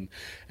Louisville and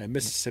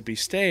Mississippi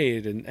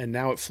State and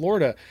now at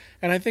Florida,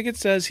 and I think it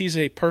says he's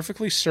a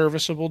perfectly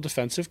serviceable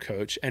defensive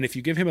coach, and if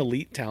you give him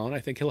elite talent, I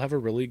think he'll have a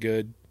really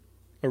good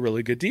a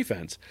really good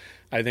defense.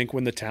 I think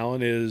when the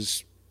talent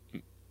is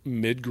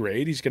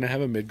mid-grade, he's going to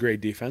have a mid-grade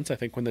defense. I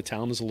think when the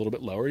talent is a little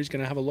bit lower, he's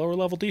going to have a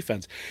lower-level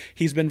defense.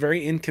 He's been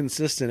very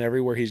inconsistent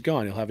everywhere he's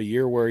gone. He'll have a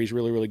year where he's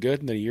really, really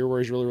good and then a year where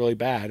he's really, really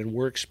bad, and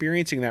we're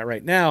experiencing that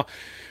right now.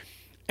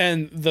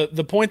 And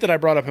the point that I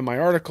brought up in my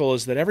article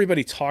is that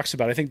everybody talks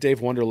about, I think Dave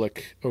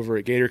Wunderlich over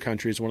at Gator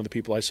Country is one of the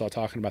people I saw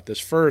talking about this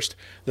first,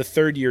 the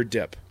third-year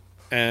dip.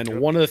 And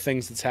one of the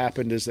things that's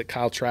happened is that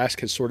Kyle Trask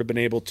has sort of been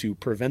able to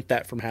prevent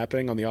that from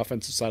happening on the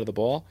offensive side of the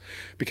ball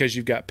because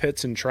you've got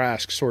Pitts and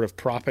Trask sort of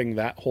propping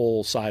that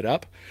whole side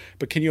up.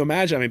 But can you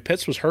imagine? I mean,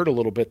 Pitts was hurt a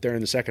little bit there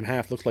in the second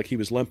half. Looked like he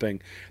was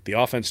limping. The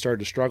offense started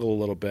to struggle a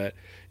little bit.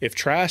 If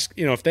Trask,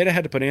 if they'd have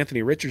had to put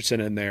Anthony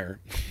Richardson in there,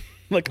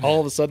 like all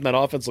of a sudden that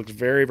offense looks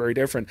very, very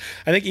different.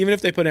 I think even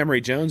if they put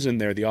Emory Jones in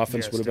there, the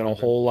offense would have been a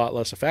whole lot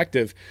less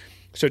effective.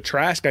 So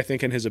Trask, I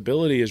think, in his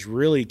ability is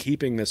really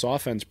keeping this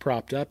offense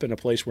propped up in a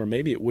place where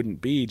maybe it wouldn't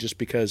be just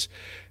because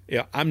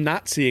I'm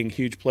not seeing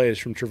huge plays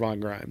from Trevon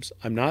Grimes.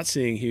 I'm not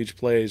seeing huge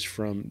plays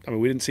from –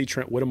 we didn't see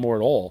Trent Whittemore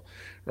at all,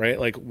 right?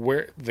 Like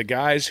where the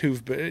guys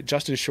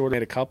Justin Short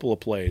made a couple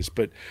of plays,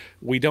 but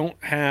we don't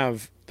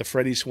have the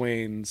Freddie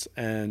Swains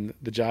and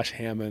the Josh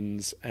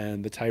Hammonds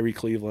and the Tyree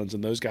Clevelands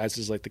and those guys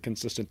as like the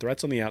consistent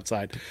threats on the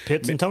outside.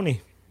 Pitts and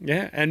Tony.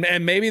 Yeah, and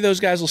maybe those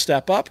guys will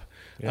step up.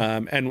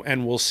 Yeah.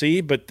 And we'll see,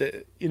 but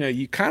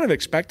you kind of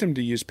expect him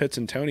to use Pitts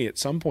and Tony at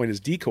some point as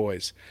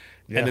decoys,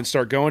 and then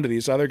start going to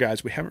these other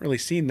guys. We haven't really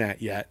seen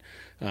that yet.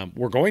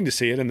 We're going to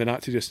see it in the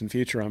not too distant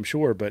future, I'm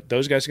sure. But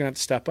those guys are going to have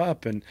to step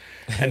up, and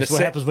that's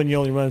what happens when you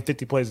only run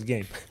 50 plays a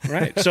game,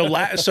 right? So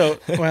that's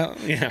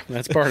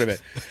part of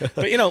it.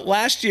 But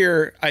last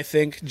year I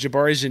think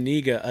Jabari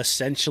Zuniga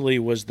essentially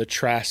was the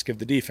Trask of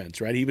the defense,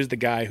 right? He was the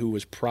guy who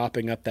was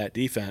propping up that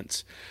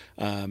defense.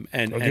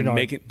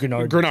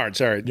 Grenard,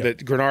 sorry. Yep.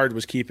 That Grenard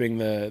was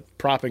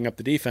propping up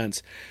the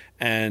defense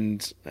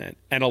and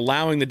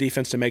allowing the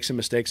defense to make some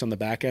mistakes on the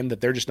back end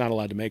that they're just not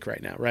allowed to make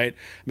right now, right?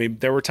 I mean,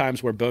 there were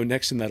times where Bo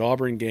Nix in that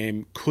Auburn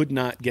game could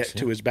not get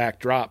to his back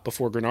drop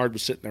before Grenard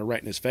was sitting there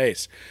right in his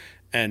face.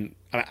 And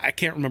I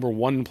can't remember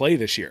one play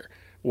this year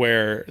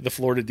where the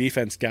Florida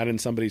defense got in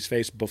somebody's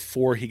face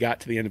before he got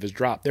to the end of his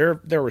drop.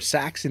 There were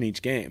sacks in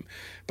each game,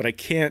 but I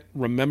can't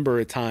remember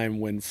a time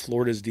when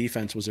Florida's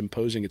defense was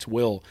imposing its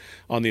will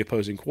on the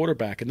opposing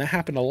quarterback, and that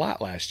happened a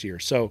lot last year.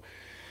 So,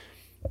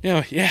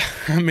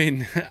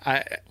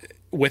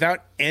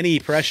 without any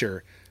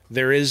pressure,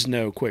 there is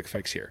no quick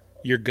fix here.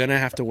 You're going to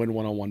have to win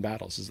one-on-one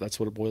battles. That's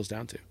what it boils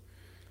down to.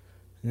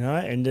 All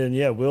right, and then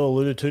Will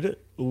alluded to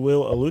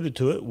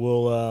it.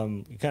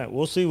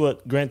 We'll see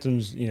what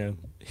Grantham's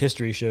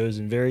history shows,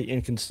 and very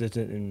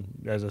inconsistent.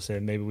 And as I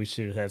said, maybe we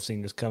should have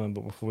seen this coming.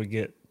 But before we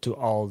get to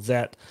all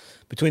that,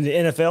 between the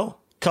NFL,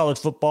 college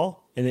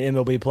football, and the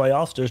MLB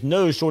playoffs, there's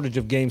no shortage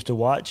of games to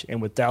watch.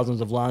 And with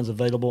thousands of lines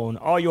available on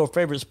all your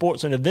favorite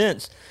sports and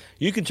events,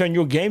 you can turn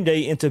your game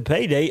day into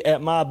payday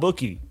at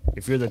MyBookie.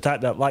 If you're the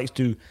type that likes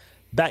to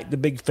back the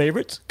big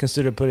favorites,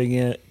 consider putting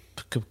a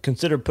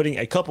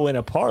couple in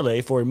a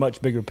parlay for a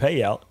much bigger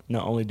payout.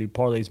 Not only do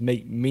parlays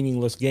make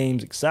meaningless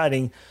games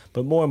exciting,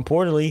 but more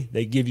importantly,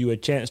 they give you a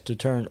chance to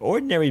turn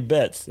ordinary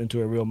bets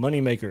into a real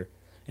moneymaker.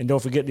 And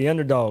don't forget the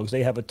underdogs.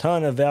 They have a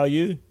ton of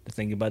value. The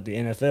thing about the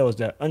NFL is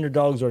that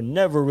underdogs are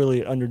never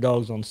really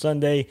underdogs on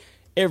Sunday.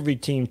 Every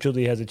team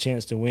truly has a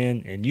chance to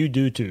win, and you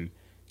do too.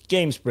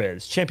 Game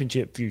spreads,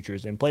 championship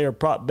futures, and player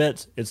prop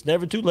bets. It's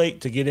never too late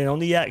to get in on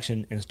the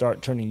action and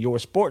start turning your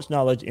sports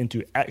knowledge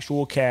into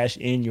actual cash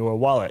in your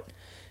wallet.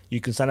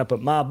 You can sign up at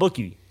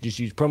MyBookie. Just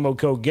use promo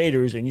code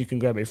Gators, and you can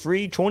grab a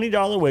free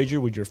 $20 wager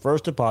with your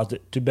first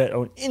deposit to bet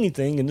on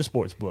anything in the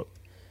sportsbook.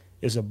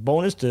 It's a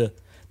bonus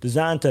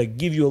designed to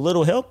give you a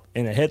little help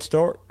and a head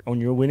start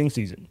on your winning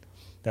season.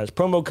 That's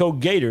promo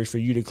code Gators for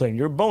you to claim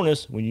your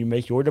bonus when you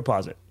make your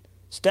deposit.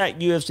 Stacked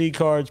UFC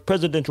cards,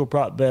 presidential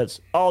prop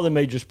bets, all the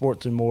major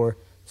sports and more.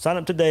 Sign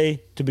up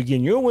today to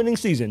begin your winning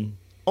season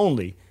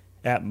only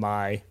at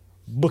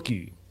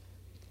MyBookie.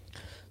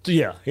 So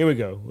here we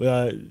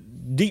go.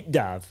 Deep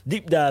dive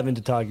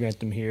into Todd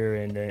Grantham here,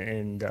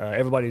 and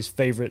everybody's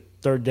favorite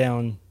third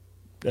down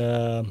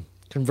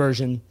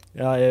conversion.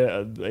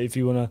 If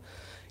you want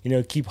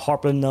to, keep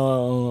harping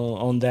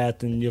on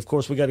that, and of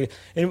course we got to.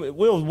 And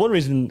Will, one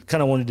reason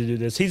kind of wanted to do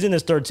this. He's in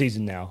his third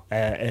season now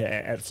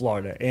at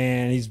Florida,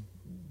 and he's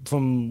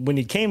from when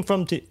he came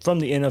from the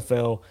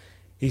NFL.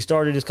 He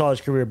started his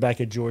college career back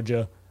at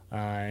Georgia.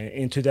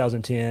 In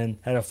 2010,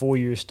 had a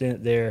 4-year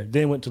stint there,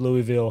 then went to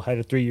Louisville, had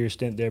a 3-year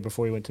stint there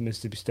before he went to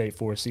Mississippi State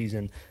for a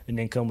season, and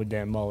then come with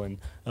Dan Mullen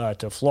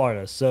to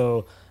Florida.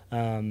 So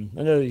I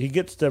know he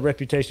gets the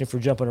reputation for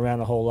jumping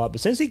around a whole lot,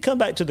 but since he come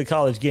back to the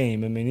college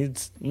game,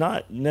 it's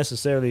not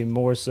necessarily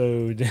more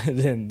so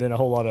than a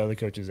whole lot of other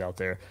coaches out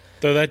there.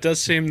 Though that does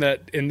seem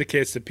that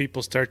indicates that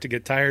people start to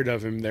get tired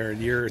of him there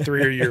in year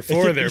 3 or year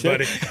 4 there,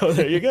 buddy. Oh,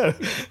 there you go.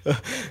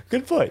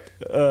 Good point.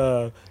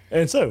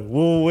 And so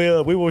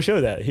we will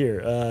show that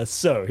here.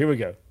 So here we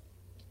go.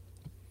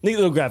 Neat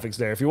little graphics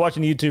there. If you're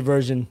watching the YouTube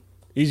version,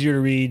 easier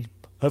to read.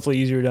 hopefully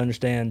easier to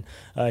understand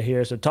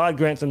here. So Todd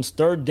Grantham's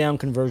third down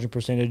conversion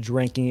percentage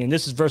ranking, and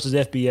this is versus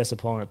FBS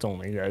opponents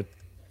only.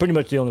 Pretty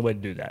much the only way to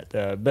do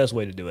that, best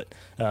way to do it.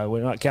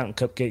 We're not counting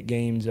cupcake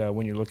games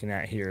when you're looking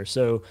at here.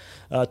 So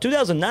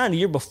 2009, the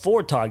year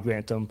before Todd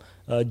Grantham,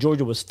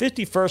 Georgia was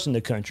 51st in the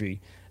country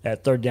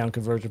at third down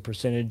conversion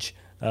percentage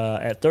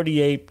at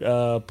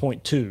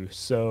 38.2.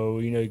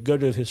 So, go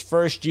to his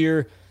first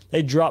year,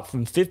 they dropped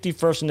from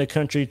 51st in the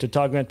country to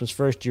Todd Grantham's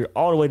first year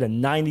all the way to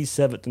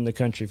 97th in the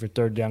country for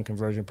third down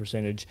conversion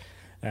percentage.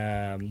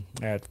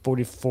 At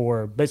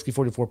 44, basically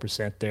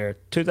 44% there.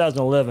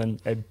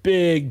 2011, a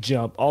big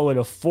jump all the way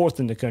to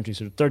 4th in the country.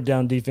 So the third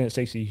down defense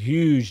takes a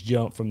huge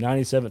jump from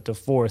 97th to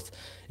 4th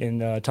in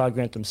Todd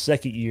Grantham's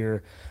second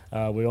year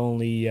with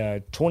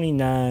only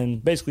 29,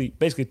 basically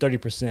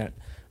 30%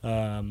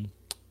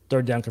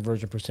 third down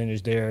conversion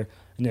percentage there.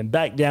 And then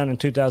back down in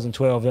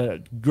 2012, a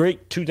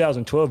great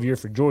 2012 year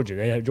for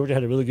Georgia. Georgia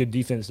had a really good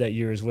defense that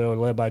year as well,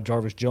 led by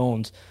Jarvis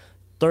Jones.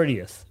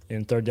 30th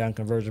in third down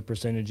conversion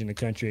percentage in the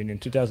country, and in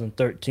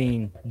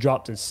 2013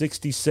 dropped to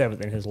 67th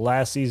in his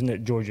last season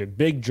at Georgia.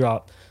 Big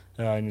drop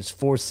in his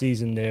fourth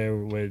season there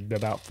with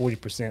about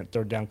 40%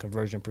 third down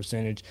conversion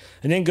percentage.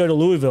 And then go to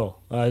Louisville,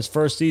 his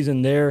first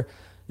season there.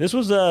 This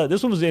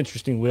one was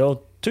interesting,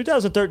 Will.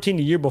 2013,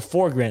 the year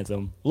before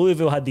Grantham,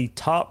 Louisville had the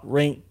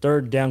top-ranked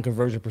third down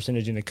conversion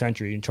percentage in the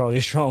country in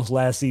Charlie Strong's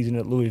last season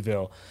at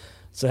Louisville.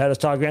 So how does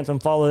Todd Grantham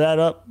follow that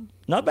up?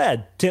 Not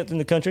bad. 10th in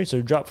the country,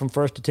 so dropped from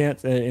 1st to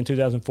 10th in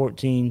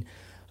 2014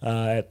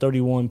 at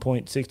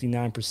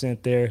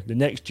 31.69% there. The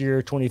next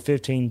year,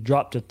 2015,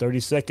 dropped to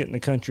 32nd in the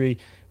country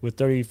with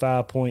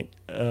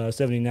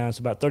 35.79,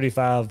 so about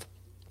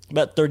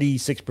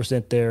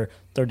 36% there,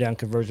 third down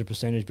conversion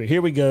percentage. But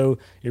here we go.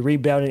 He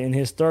rebounded in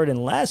his third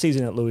and last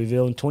season at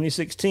Louisville in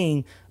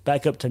 2016,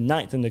 back up to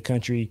 9th in the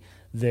country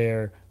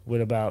there with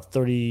about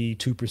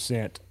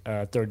 32%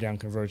 third down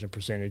conversion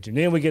percentage. And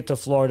then we get to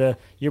Florida,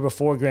 year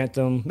before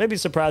Grantham. Maybe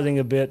surprising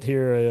a bit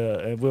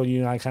here. Will,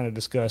 you and I kind of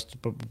discussed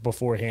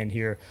beforehand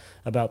here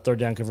about third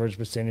down conversion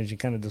percentage and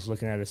kind of just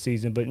looking at a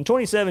season. But in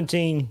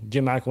 2017,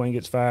 Jim McElwain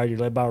gets fired. You're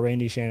led by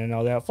Randy Shannon and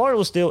all that. Florida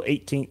was still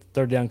 18th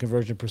third down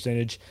conversion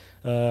percentage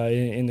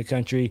in the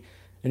country.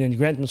 And then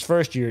Grantham's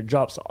first year, it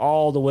drops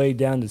all the way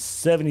down to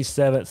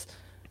 77th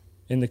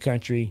in the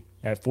country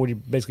at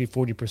basically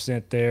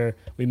 40% there.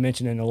 We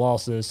mentioned in the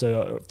losses.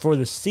 So for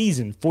the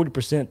season,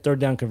 40% third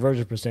down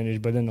conversion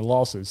percentage, but in the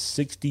losses,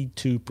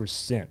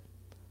 62%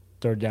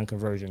 third down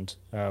conversions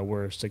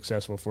were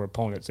successful for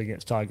opponents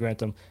against Todd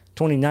Grantham.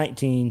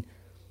 2019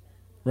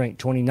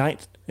 ranked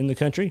 29th in the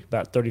country,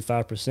 about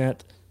 35%,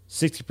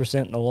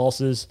 60% in the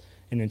losses.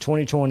 And in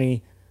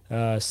 2020,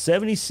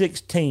 76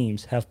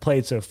 teams have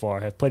played so far,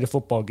 have played a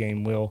football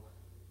game, Will.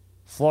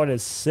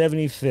 Florida's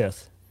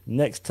 75th,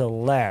 next to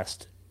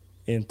last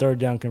in third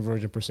down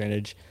conversion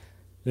percentage.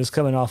 This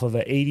coming off of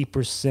an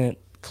 80%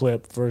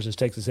 clip versus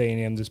Texas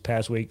A&M this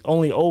past week.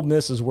 Only Ole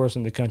Miss is worse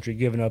in the country,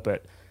 giving up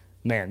at,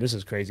 man, this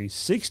is crazy,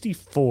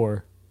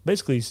 64%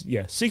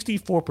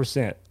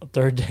 of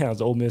third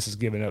downs Ole Miss is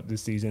giving up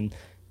this season.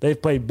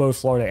 They've played both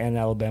Florida and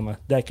Alabama.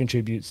 That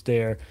contributes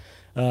there.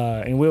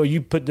 And Will,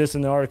 you put this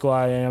in the article,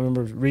 I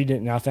remember reading it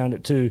and I found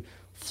it too.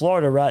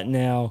 Florida right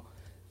now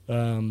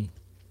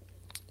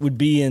would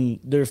be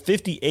they're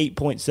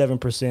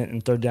 58.7%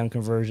 in third down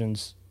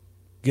conversions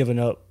given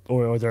up,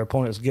 or their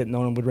opponents getting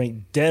on them, would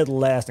rank dead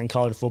last in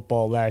college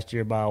football last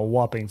year by a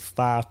whopping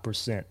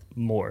 5%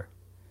 more.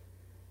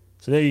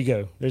 So there you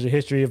go. There's a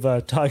history of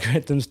Todd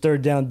Grantham's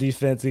third down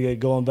defense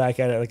going back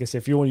at it. Like I said,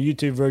 if you want a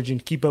YouTube version,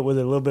 keep up with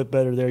it a little bit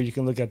better there. You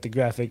can look at the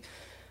graphic.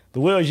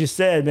 But Will, as you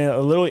said, man, a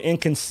little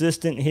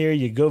inconsistent here.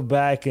 You go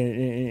back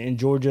in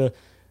Georgia,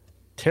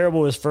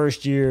 terrible his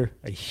first year,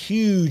 a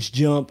huge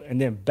jump, and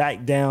then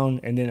back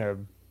down, and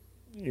then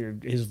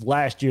his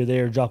last year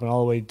there dropping all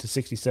the way to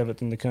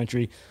 67th in the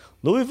country.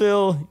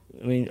 Louisville,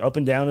 I mean, up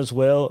and down as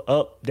well,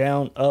 up,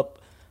 down, up,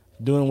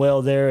 doing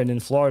well there. And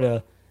then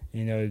Florida,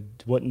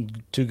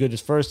 wasn't too good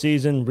his first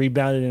season,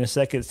 rebounded in his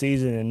second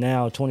season, and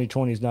now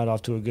 2020 is not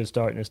off to a good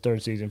start in his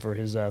third season for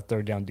his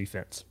third down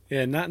defense.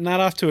 Yeah, not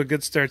off to a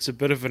good start. It's a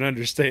bit of an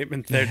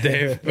understatement there,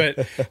 Dave.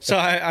 But so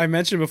I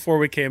mentioned before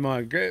we came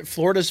on,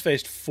 Florida's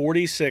faced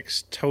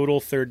 46 total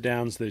third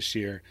downs this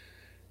year.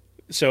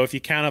 So if you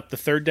count up the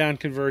third down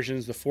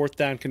conversions, the fourth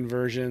down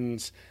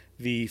conversions,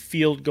 the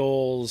field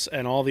goals,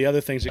 and all the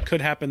other things that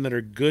could happen that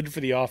are good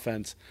for the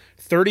offense,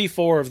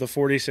 34 of the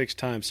 46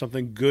 times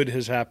something good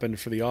has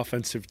happened for the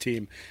offensive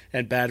team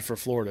and bad for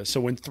Florida.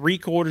 So when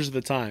 3/4 of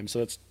the time, so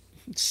that's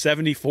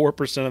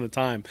 74% of the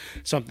time,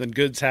 something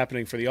good's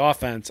happening for the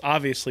offense,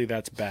 obviously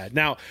that's bad.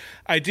 Now,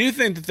 I do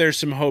think that there's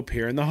some hope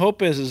here, and the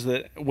hope is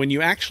that when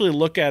you actually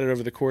look at it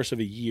over the course of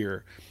a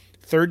year,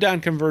 third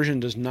down conversion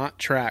does not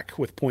track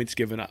with points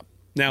given up.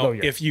 Now,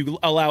 if you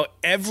allow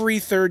every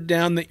third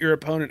down that your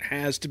opponent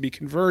has to be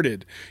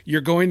converted, you're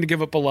going to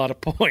give up a lot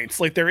of points.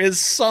 Like, there is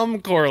some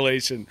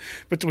correlation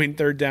between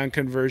third down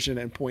conversion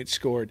and points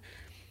scored.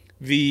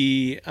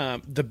 The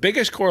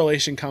biggest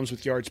correlation comes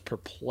with yards per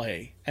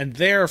play, and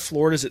there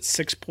Florida's at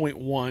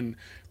 6.1,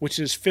 which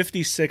is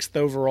 56th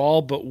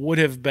overall, but would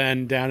have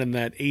been down in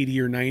that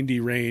 80 or 90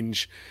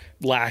 range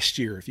last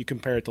year if you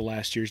compare it to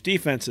last year's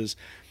defenses.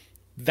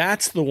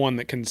 That's the one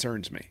that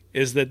concerns me,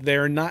 is that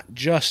they're not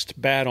just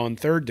bad on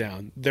third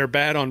down. They're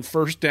bad on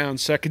first down,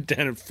 second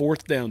down, and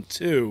fourth down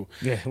too.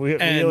 Yeah, we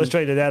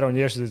illustrated that on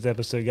yesterday's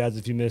episode, guys,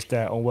 if you missed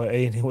that, on what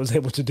A&M was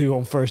able to do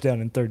on first down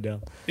and third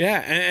down.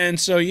 Yeah, and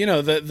so,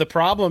 the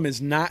problem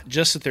is not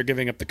just that they're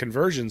giving up the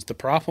conversions. The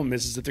problem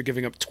is that they're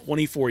giving up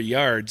 24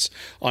 yards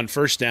on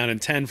first down and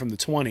 10 from the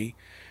 20.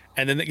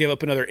 And then they give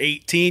up another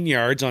 18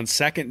 yards on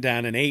second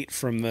down and 8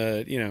 from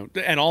the,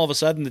 and all of a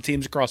sudden the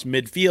team's across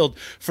midfield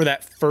for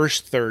that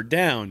first third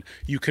down.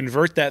 You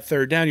convert that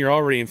third down, you're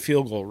already in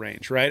field goal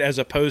range, right? As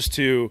opposed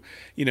to,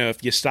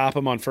 if you stop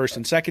them on first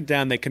and second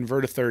down, they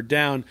convert a third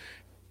down.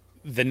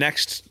 The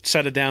next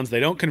set of downs, they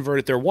don't convert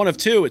it. They're 1 of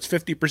 2. It's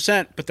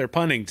 50%, but they're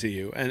punting to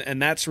you.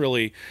 And that's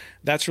really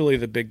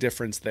the big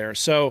difference there.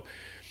 So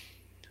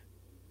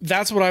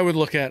that's what I would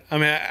look at. I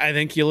mean, I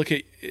think you look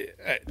at,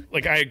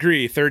 I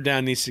agree, third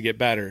down needs to get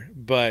better,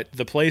 but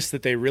the place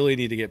that they really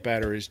need to get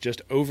better is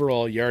just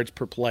overall yards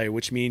per play,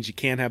 which means you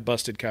can't have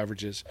busted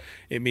coverages.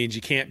 It means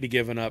you can't be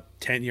giving up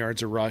 10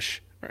 yards a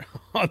rush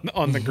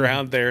on the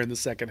ground there in the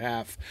second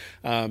half.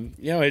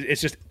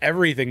 It's just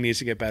everything needs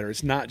to get better.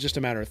 It's not just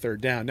a matter of third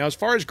down. Now, as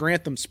far as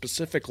Grantham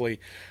specifically,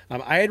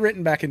 I had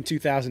written back in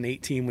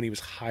 2018 when he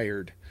was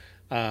hired.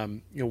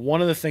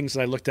 One of the things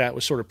that I looked at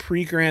was sort of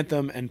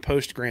pre-Grantham and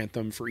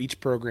post-Grantham for each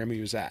program he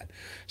was at.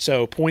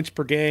 So points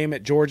per game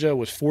at Georgia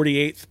was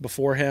 48th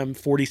before him,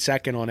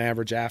 42nd on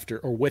average after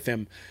or with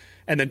him,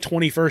 and then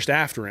 21st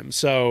after him.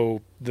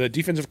 So the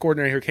defensive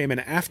coordinator who came in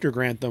after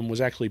Grantham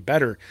was actually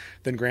better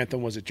than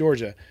Grantham was at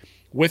Georgia.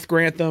 With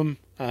Grantham,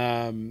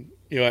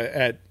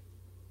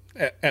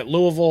 at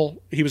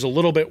Louisville, he was a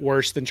little bit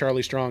worse than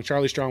Charlie Strong.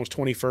 Charlie Strong was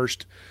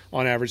 21st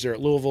on average there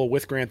at Louisville.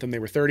 With Grantham, they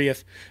were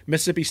 30th.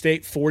 Mississippi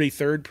State,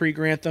 43rd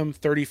pre-Grantham,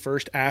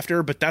 31st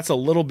after, but that's a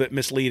little bit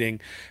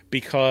misleading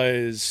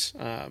because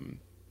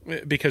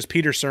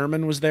Peter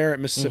Sermon was there at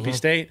Mississippi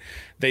State.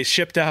 They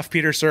shipped off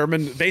Peter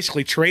Sermon,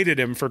 basically traded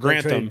him for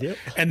Grantham,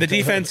 and the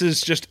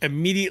defenses just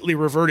immediately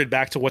reverted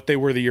back to what they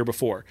were the year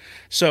before.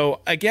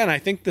 So, again, I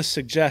think this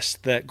suggests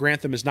that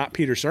Grantham is not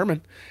Peter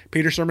Sermon.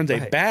 Peter Sermon's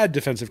a bad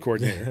defensive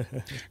coordinator.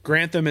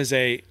 Grantham is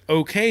a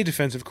okay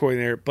defensive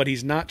coordinator, but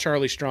he's not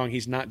Charlie Strong.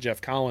 He's not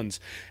Jeff Collins.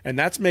 And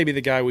that's maybe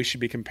the guy we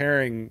should be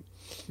comparing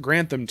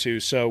Grantham to.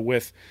 So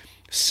with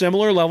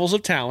similar levels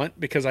of talent,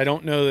 because I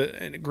don't know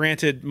that,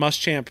 granted,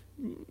 Muschamp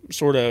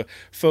sort of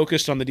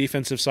focused on the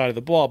defensive side of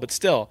the ball, but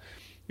still,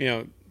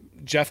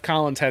 Jeff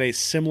Collins had a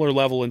similar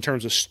level in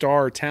terms of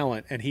star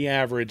talent, and he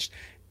averaged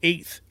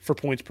 8th for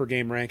points per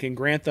game ranking.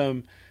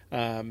 Grantham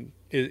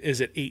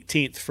is at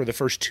 18th for the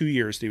first 2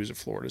 years that he was at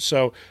Florida.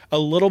 So a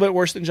little bit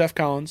worse than Jeff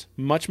Collins,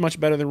 much, much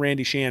better than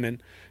Randy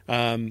Shannon.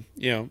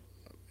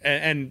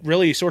 And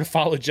really sort of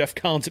followed Jeff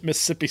Collins at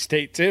Mississippi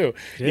State too.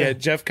 Yeah,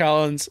 Jeff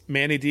Collins,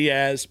 Manny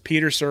Diaz,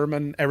 Peter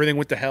Sermon, everything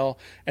went to hell.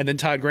 And then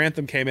Todd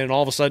Grantham came in, and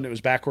all of a sudden it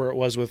was back where it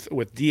was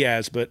with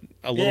Diaz, but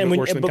a little bit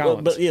worse than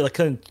Collins. But yeah,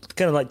 kind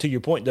of like to your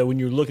point though, when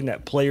you're looking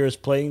at players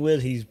playing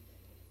with, he's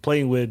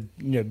playing with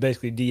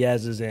basically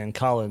Diaz's and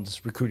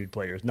Collins recruited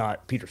players,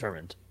 not Peter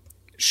Sermon's.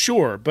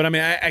 Sure, but I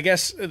mean, I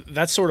guess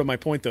that's sort of my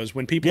point though, is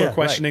when people are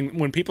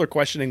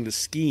questioning the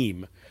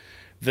scheme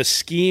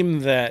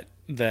that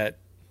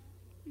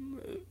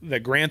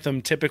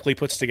Grantham typically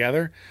puts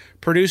together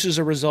produces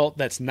a result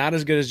that's not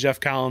as good as Jeff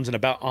Collins and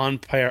about on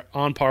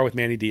par with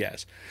Manny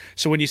Diaz.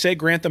 So when you say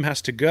Grantham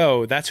has to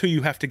go, that's who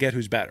you have to get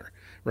who's better,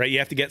 right? You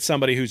have to get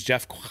somebody who's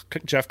Jeff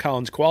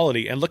Collins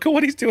quality. And look at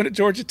what he's doing at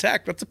Georgia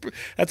Tech. That's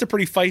a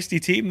pretty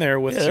feisty team there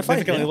with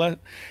significantly less,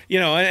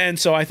 and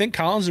so I think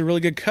Collins is a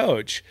really good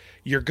coach.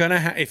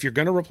 If you're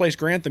gonna replace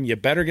Grantham, you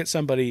better get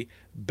somebody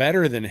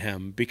better than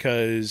him,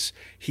 because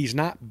he's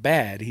not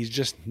bad. He's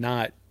just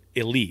not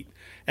elite.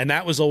 And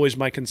that was always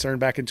my concern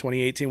back in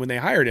 2018 when they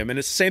hired him. And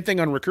it's the same thing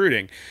on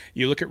recruiting.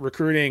 You look at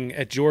recruiting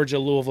at Georgia,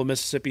 Louisville,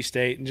 Mississippi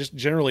State, and just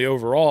generally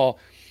overall,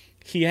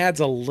 he adds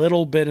a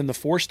little bit in the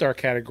 4-star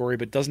category,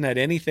 but doesn't add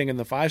anything in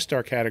the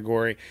 5-star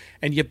category.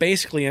 And you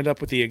basically end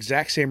up with the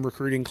exact same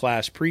recruiting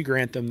class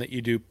pre-Grantham that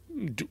you do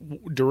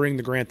during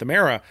the Grantham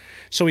era.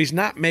 So he's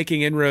not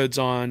making inroads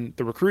on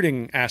the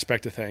recruiting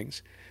aspect of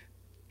things.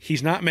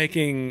 He's not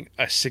making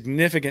a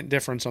significant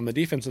difference on the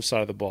defensive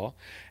side of the ball.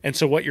 And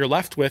so what you're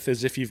left with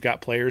is, if you've got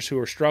players who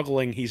are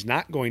struggling, he's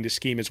not going to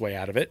scheme his way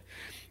out of it.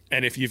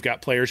 And if you've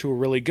got players who are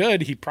really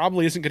good, he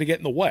probably isn't going to get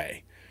in the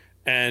way.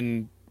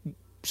 And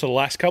so the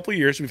last couple of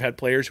years, we've had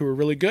players who are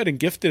really good and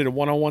gifted in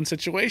one-on-one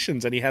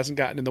situations, and he hasn't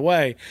gotten in the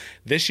way.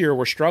 This year,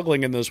 we're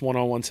struggling in those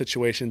one-on-one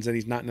situations, and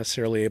he's not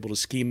necessarily able to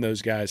scheme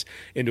those guys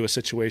into a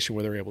situation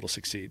where they're able to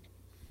succeed.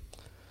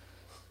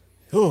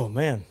 Oh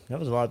man, that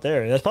was a lot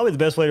there. That's probably the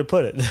best way to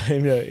put it.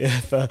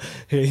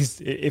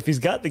 If he's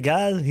got the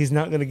guys, he's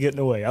not going to get in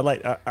the way. I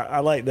like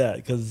that,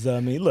 because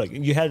look,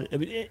 you had,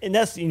 and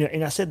that's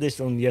and I said this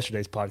on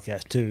yesterday's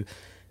podcast too.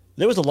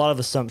 there was a lot of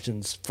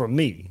assumptions for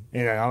me,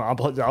 and I'll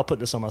put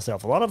this on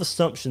myself. A lot of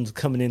assumptions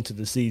coming into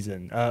the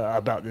season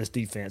about this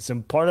defense,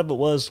 and part of it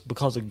was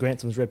because of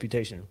Grantham's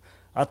reputation.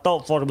 I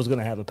thought Florida was going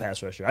to have a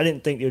pass rusher. I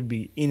didn't think there would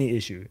be any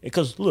issue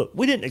because look,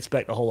 we didn't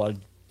expect a lot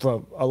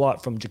from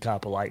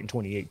Ja'Kai Polite in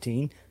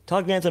 2018.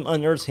 Todd Grantham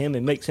unearths him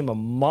and makes him a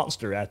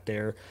monster out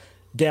there,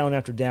 down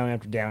after down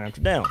after down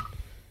after down.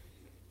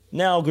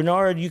 Now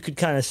Grenard, you could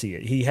kind of see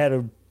it. He had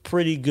a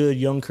pretty good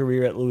young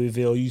career at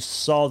Louisville. You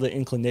saw the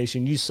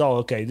inclination. You saw,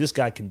 okay, this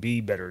guy can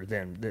be better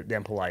than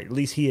Polite. At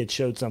least he had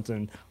showed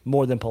something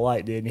more than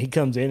Polite did. And he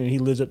comes in and he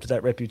lives up to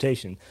that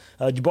reputation.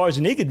 Jabari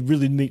Zuniga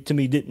to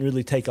me didn't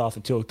really take off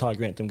until Todd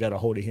Grantham got a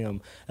hold of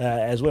him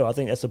as well. I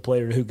think that's a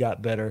player who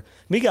got better.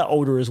 He got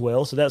older as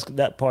well, so that's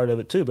that part of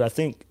it too. But I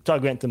think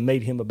Todd Grantham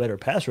made him a better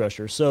pass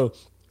rusher. So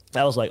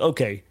I was like,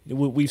 okay,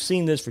 we've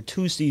seen this for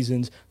 2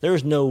 seasons.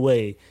 There's no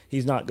way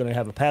he's not going to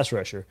have a pass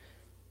rusher.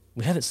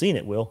 We haven't seen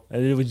it, Will.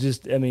 It was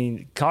just, I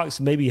mean, Cox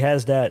maybe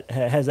has that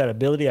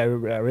ability. I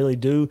really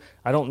do.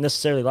 I don't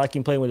necessarily like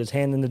him playing with his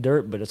hand in the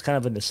dirt, but it's kind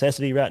of a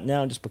necessity right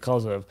now just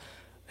because of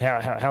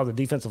how the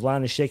defensive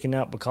line is shaking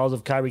out because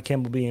of Kyrie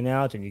Campbell being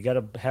out, and you got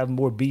to have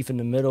more beef in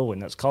the middle,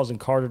 and that's causing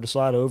Carter to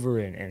slide over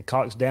and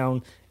Cox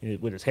down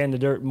with his hand in the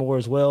dirt more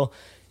as well.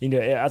 You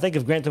know, I think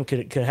if Grantham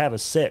could have a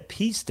set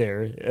piece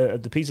there,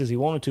 the pieces he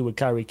wanted to with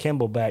Kyrie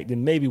Campbell back,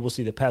 then maybe we'll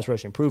see the pass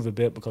rush improve a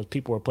bit because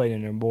people are playing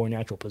in their more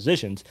natural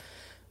positions.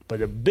 But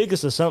the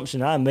biggest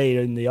assumption I made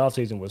in the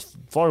offseason was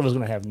Florida was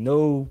going to have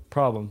no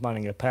problem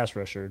finding a pass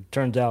rusher.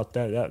 Turns out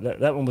that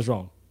one was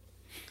wrong.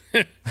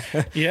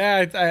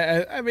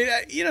 Yeah, I mean,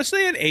 you know, so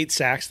they had 8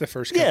 sacks the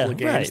first couple of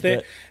games.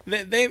 Right,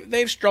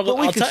 they've struggled.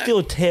 But we could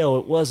still tell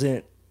it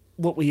wasn't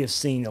what we have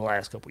seen the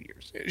last couple of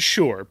years.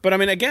 Sure. But I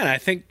mean, again,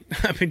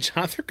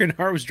 Jonathan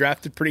Grenard was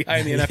drafted pretty high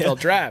in the NFL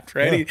draft,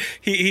 right?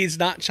 Yeah. He's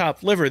not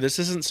chopped liver. This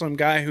isn't some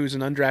guy who's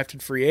an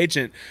undrafted free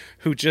agent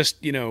who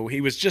just, you know,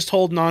 he was just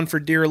holding on for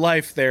dear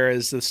life there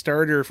as the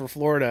starter for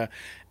Florida,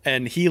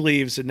 and he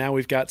leaves, and now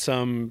we've got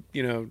some,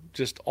 you know,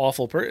 just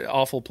awful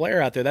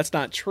player out there. That's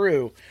not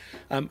true.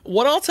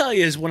 What I'll tell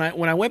you is when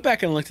I went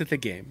back and looked at the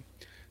game,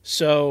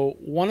 so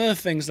one of the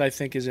things that I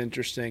think is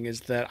interesting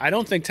is that I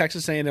don't think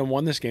Texas A&M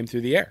won this game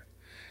through the air.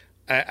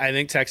 I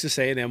think Texas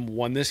A&M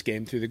won this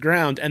game through the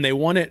ground, and they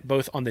won it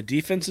both on the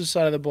defensive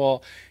side of the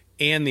ball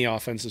and the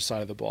offensive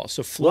side of the ball.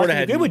 So Florida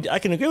I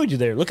can agree with you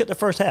there. Look at the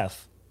first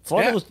half.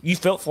 You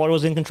felt Florida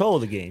was in control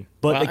of the game,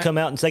 but they come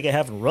out in the second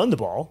half and run the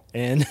ball,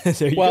 and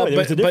there you go.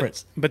 There's a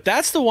difference. But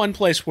that's the one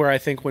place where I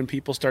think when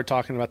people start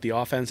talking about the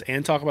offense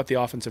and talk about the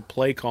offensive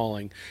play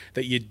calling,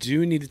 that you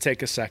do need to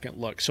take a second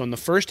look. So in the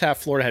first half,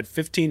 Florida had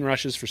 15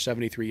 rushes for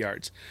 73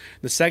 yards.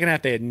 In the second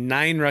half, they had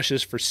 9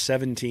 rushes for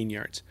 17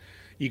 yards.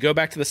 You go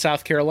back to the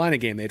South Carolina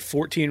game, they had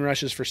 14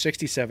 rushes for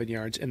 67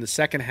 yards. In the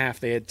second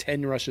half, they had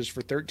 10 rushes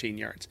for 13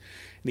 yards.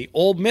 In the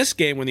Ole Miss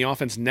game, when the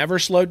offense never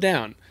slowed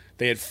down,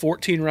 they had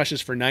 14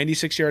 rushes for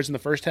 96 yards in the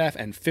first half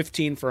and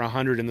 15 for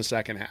 100 in the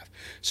second half.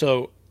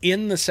 So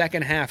in the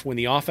second half, when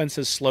the offense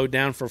has slowed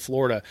down for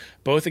Florida,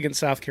 both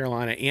against South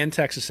Carolina and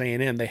Texas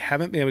A&M, they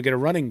haven't been able to get a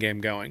running game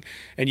going.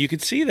 And you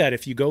could see that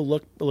if you go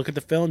look at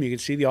the film, you can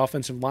see the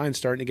offensive line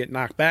starting to get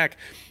knocked back.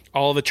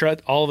 All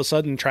of a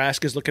sudden,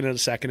 Trask is looking at a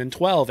 2nd and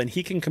 12, and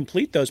he can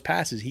complete those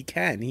passes. He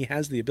can. He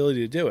has the ability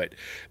to do it.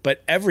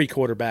 But every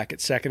quarterback at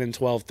 2nd and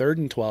 12, 3rd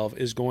and 12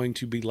 is going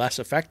to be less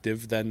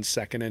effective than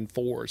 2nd and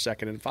 4,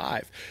 2nd and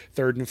 5,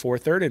 3rd and 4,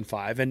 3rd and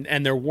 5.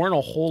 And there weren't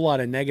a whole lot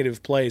of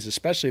negative plays,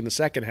 especially in the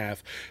second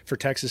half for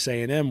Texas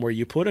A&M, where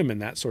you put him in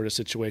that sort of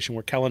situation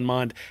where Kellen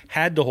Mond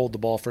had to hold the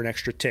ball for an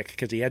extra tick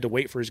because he had to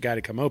wait for his guy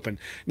to come open.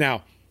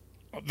 Now,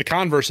 the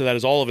converse of that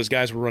is all of his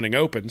guys were running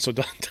open, so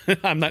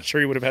I'm not sure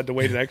he would have had to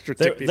wait an extra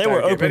tick. They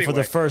were open for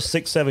the first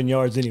 6-7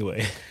 yards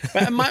anyway.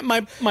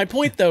 my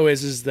point though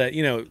is that,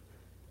 you know,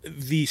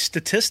 the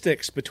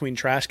statistics between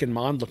Trask and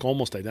Mond look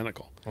almost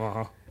identical.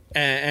 Uh-huh.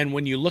 And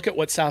when you look at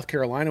what South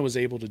Carolina was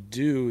able to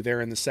do there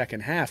in the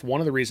second half,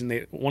 one of the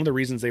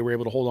reasons they were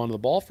able to hold on to the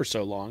ball for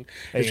so long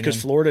is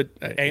because Florida.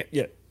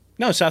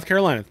 No, South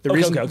Carolina.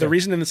 The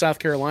reason in the South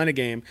Carolina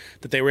game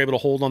that they were able to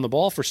hold on the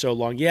ball for so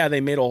long, they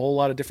made a whole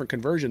lot of different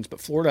conversions, but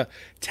Florida,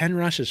 10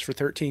 rushes for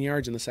 13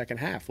 yards in the second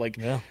half.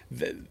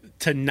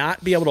 To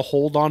not be able to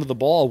hold on to the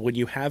ball when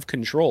you have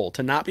control,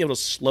 to not be able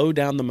to slow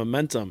down the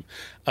momentum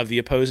of the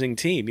opposing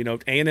team. You know,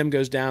 A&M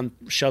goes down,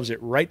 shoves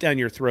it right down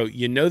your throat.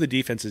 You know the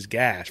defense is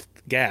gassed.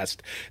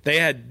 They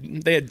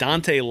had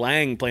Dante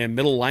Lang playing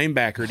middle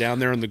linebacker down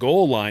there on the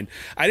goal line.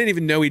 I didn't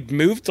even know he'd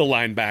moved to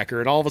linebacker,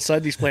 and all of a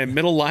sudden he's playing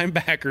middle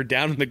linebacker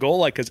down in the goal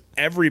line because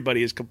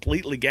everybody is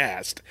completely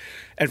gassed.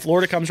 And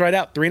Florida comes right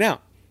out, 3 and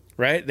out.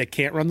 Right? They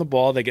can't run the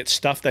ball. They get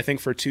stuffed, I think,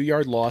 for a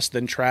 2-yard loss.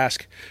 Then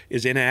Trask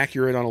is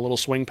inaccurate on a little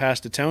swing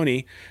pass to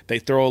Tony. They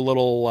throw a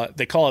little,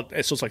 they call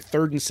it, so it's like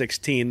 3rd and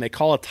 16. They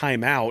call a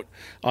timeout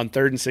on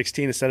 3rd and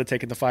 16 instead of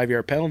taking the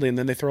 5-yard penalty. And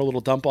then they throw a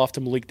little dump off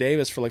to Malik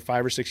Davis for like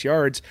 5 or 6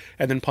 yards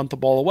and then punt the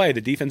ball away.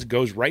 The defense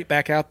goes right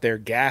back out there,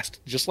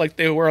 gassed, just like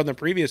they were on the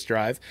previous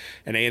drive.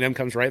 And A&M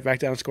comes right back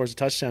down, scores a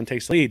touchdown,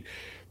 takes the lead.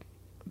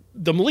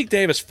 the Malik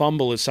Davis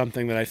fumble is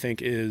something that I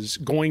think is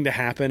going to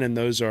happen, and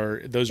those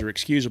are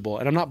excusable.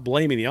 And I'm not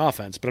blaming the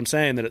offense, but I'm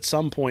saying that at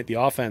some point the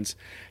offense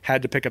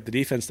had to pick up the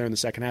defense there in the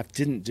second half,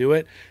 didn't do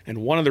it, and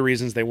one of the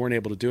reasons they weren't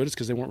able to do it is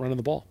because they weren't running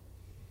the ball.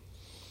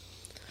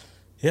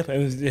 Yep,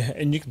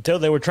 and you can tell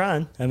they were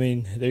trying. I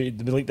mean, the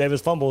Malik Davis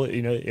fumble,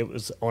 it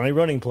was on a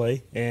running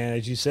play, and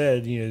as you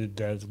said,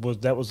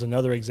 that was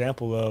another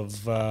example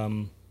of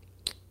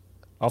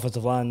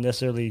offensive line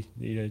necessarily.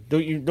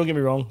 Don't get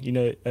me wrong.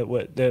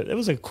 There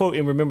was a quote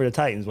in Remember the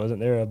Titans,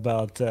 wasn't there,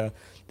 about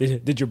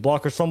did your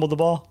blockers fumble the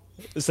ball?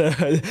 So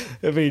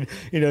I mean,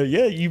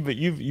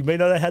 you may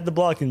not have had the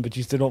blocking, but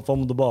you still don't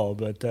fumble the ball.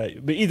 But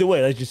either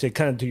way, as you said,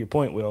 kind of to your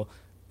point, Will,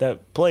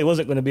 that play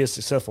wasn't going to be a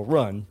successful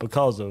run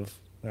because of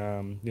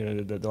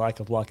the lack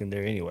of blocking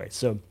there anyway.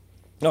 So,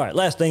 all right,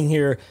 last thing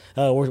here,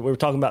 we're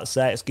talking about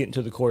sacks, getting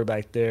to the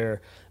quarterback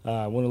there.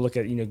 I want to look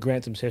at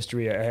Grantham's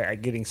history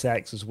at getting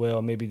sacks as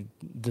well. Maybe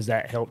does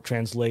that help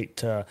translate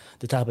to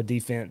the type of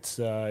defense,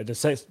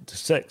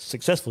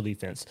 successful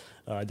defense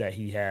that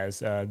he has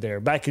there.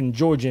 Back in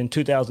Georgia in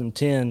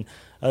 2010,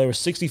 they were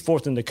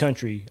 64th in the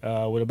country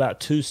with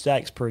about 2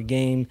 sacks per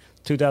game.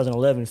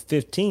 2011,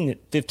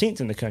 15th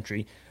in the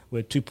country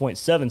with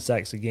 2.7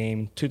 sacks a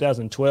game.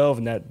 2012,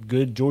 in that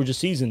good Georgia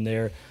season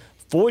there,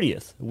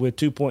 40th with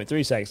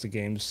 2.3 sacks a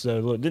game.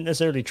 So it didn't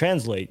necessarily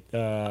translate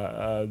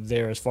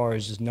there as far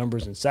as just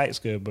numbers and sacks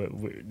go, but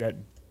that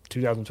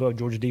 2012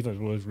 Georgia defense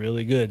was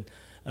really good.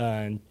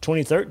 In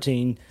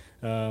 2013,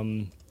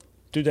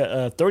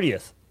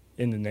 30th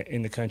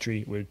in the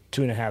country with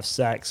 2.5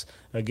 sacks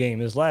a game.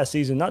 His last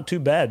season, not too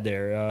bad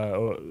there.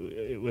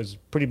 It was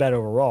pretty bad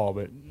overall,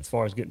 but as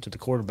far as getting to the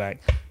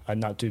quarterback,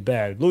 not too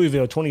bad.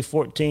 Louisville,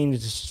 2014,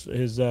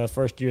 his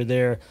first year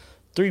there,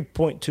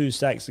 3.2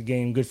 sacks a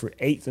game, good for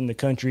 8th in the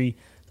country.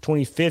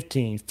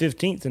 2015,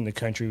 15th in the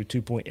country with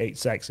 2.8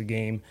 sacks a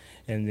game.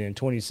 And then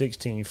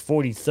 2016,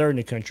 43rd in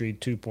the country,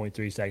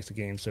 2.3 sacks a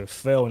game. So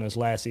fell in his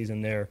last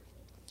season there.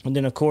 And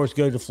then, of course,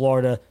 go to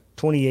Florida,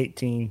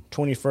 2018,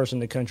 21st in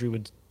the country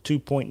with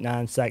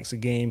 2.9 sacks a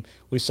game.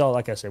 We saw,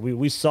 like I said,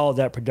 we saw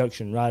that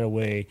production right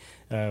away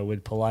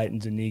with Polite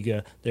and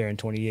Zuniga there in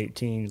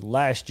 2018.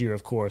 Last year,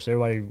 of course,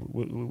 everybody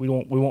we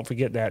won't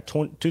forget that.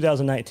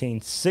 2019,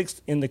 6th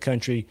in the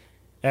country,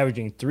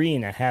 averaging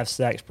 3.5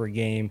 sacks per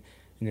game.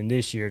 And then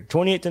this year,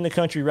 28th in the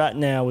country right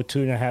now with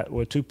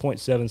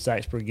 2.7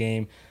 sacks per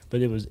game,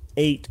 but it was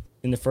 8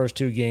 in the first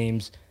 2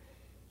 games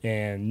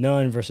and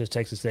none versus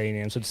Texas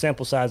A&M. So the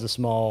sample size is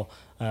small.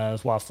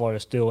 That's why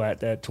Florida's still at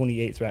that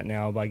 28th right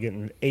now by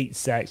getting 8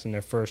 sacks in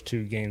their first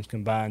 2 games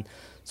combined.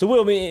 So,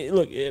 Will,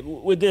 look,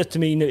 with this, to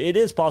me, it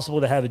is possible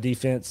to have a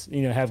defense,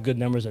 have good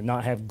numbers and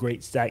not have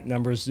great sack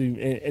numbers.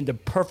 And the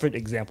perfect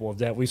example of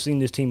that, we've seen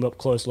this team up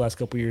close the last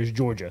couple of years,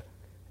 Georgia,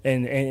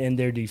 and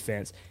their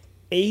defense.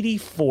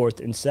 84th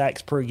in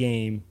sacks per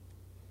game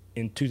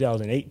in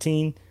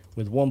 2018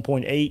 with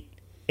 1.8.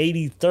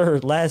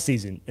 83rd last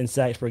season in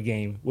sacks per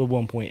game with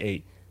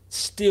 1.8.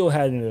 Still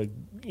had an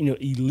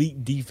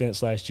elite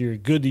defense last year.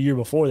 Good the year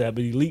before that,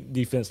 but elite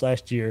defense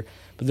last year.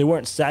 But they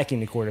weren't sacking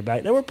the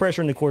quarterback. They were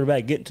pressuring the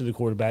quarterback, getting to the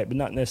quarterback, but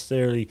not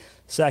necessarily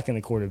sacking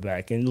the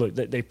quarterback. And look,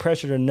 they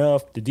pressured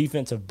enough. The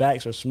defensive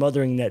backs are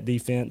smothering that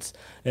defense,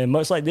 and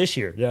much like this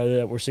year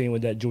that we're seeing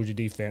with that Georgia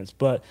defense.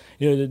 But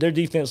their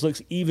defense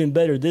looks even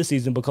better this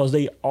season because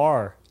they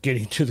are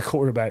getting to the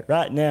quarterback.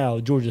 Right now,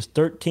 Georgia's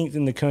 13th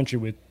in the country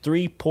with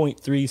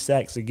 3.3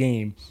 sacks a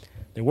game.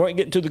 They weren't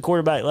getting to the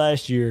quarterback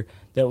last year.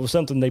 That was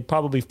something they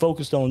probably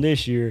focused on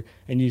this year,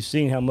 and you've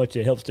seen how much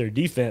it helps their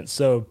defense.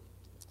 So,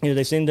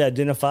 they seem to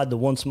identify the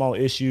one small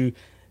issue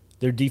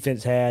their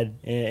defense had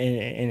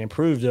and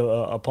improved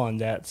upon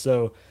that.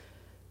 So,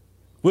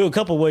 a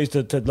couple ways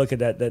to look at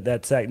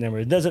that sack number.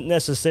 It doesn't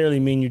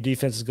necessarily mean your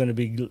defense is going to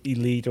be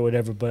elite or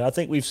whatever, but I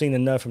think we've seen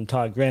enough from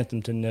Todd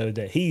Grantham to know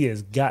that he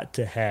has got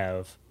to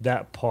have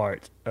that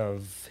part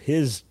of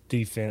his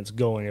defense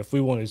going if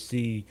we want to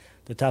see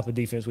the type of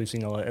defense we've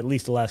seen at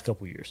least the last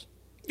couple of years.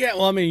 Yeah,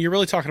 well, you're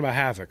really talking about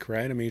havoc,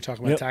 right? You're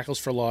talking about tackles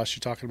for loss. You're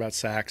talking about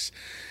sacks.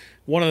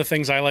 One of the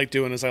things I like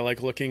doing is I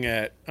like looking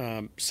at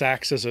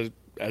sacks as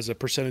a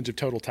percentage of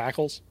total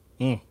tackles.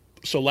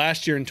 So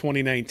last year in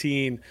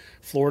 2019,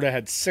 Florida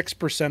had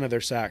 6% of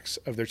their sacks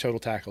of their total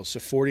tackles. So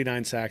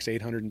 49 sacks,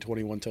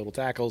 821 total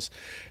tackles.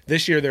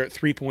 This year they're at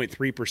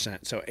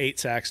 3.3%. So 8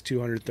 sacks,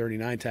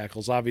 239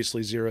 tackles.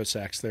 Obviously 0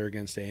 sacks there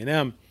against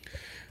A&M.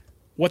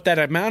 What that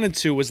amounted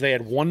to was they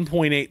had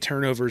 1.8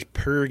 turnovers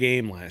per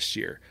game last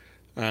year.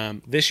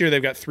 This year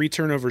they've got 3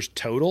 turnovers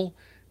total.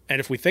 And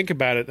if we think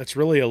about it, that's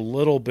really a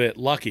little bit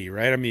lucky,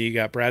 right? You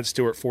got Brad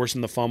Stewart forcing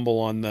the fumble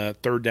on the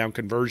 3rd down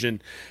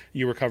conversion.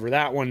 You recover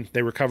that one.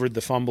 They recovered the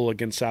fumble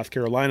against South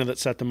Carolina that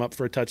set them up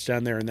for a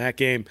touchdown there in that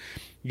game.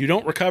 You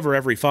don't recover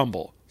every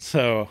fumble.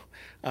 So,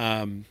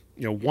 1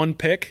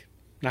 pick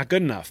Not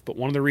good enough. But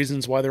one of the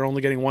reasons why they're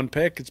only getting one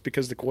pick is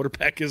because the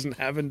quarterback isn't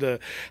having to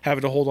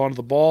hold on to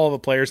the ball. The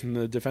players in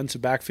the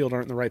defensive backfield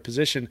aren't in the right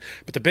position.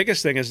 But the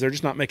biggest thing is they're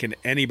just not making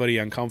anybody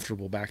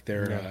uncomfortable back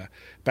there,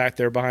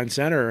 behind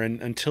center.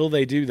 And until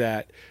they do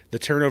that, the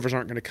turnovers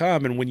aren't going to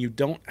come. And when you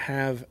don't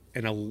have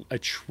a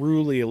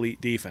truly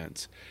elite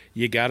defense,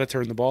 you got to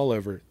turn the ball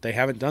over. They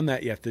haven't done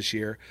that yet this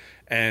year.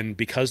 And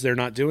because they're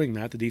not doing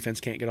that, the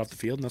defense can't get off the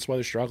field, and that's why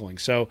they're struggling.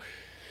 So,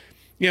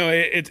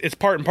 it's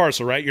part and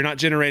parcel, right? You're not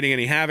generating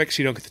any havoc,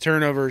 so you don't get the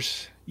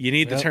turnovers. You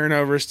need the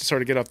turnovers to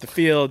sort of get off the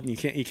field, and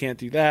you can't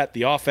do that.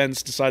 The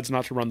offense decides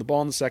not to run the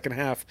ball in the second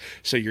half,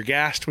 so you're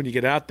gassed when you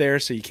get out there,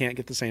 so you can't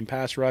get the same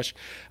pass rush.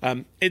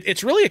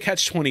 It's really a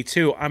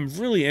catch-22. I'm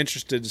really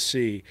interested to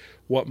see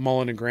what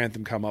Mullen and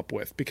Grantham come up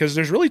with, because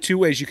there's really two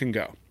ways you can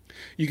go.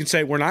 You can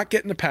say, we're not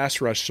getting a pass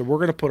rush, so we're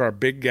going to put our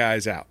big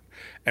guys out,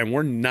 and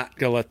we're not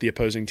going to let the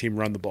opposing team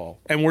run the ball.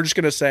 And we're just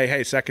going to say,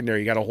 hey,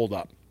 secondary, you got to hold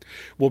up.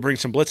 We'll bring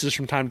some blitzes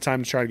from time to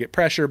time to try to get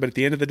pressure, but at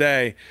the end of the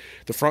day,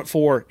 the front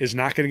four is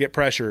not going to get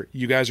pressure.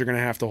 You guys are going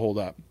to have to hold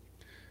up.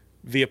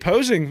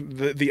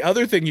 The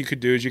other thing you could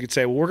do is you could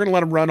say, well, we're going to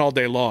let them run all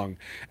day long,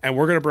 and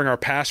we're going to bring our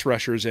pass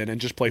rushers in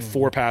and just play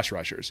four pass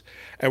rushers.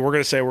 And we're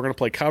going to say we're going to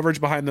play coverage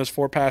behind those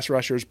four pass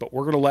rushers, but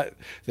we're going to let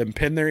them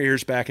pin their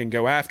ears back and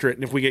go after it.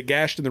 And if we get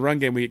gashed in the run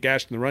game, we get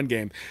gashed in the run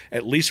game.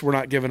 At least we're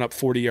not giving up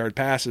 40-yard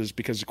passes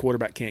because the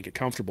quarterback can't get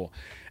comfortable.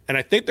 And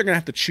I think they're going to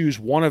have to choose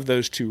one of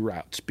those two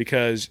routes,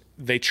 because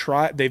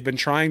they've been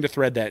trying to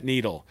thread that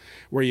needle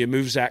where you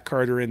move Zach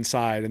Carter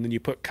inside and then you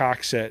put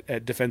Cox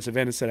at defensive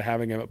end instead of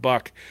having him at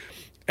Buck.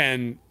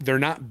 And they're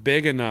not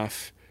big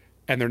enough,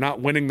 and they're not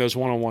winning those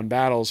one-on-one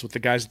battles with the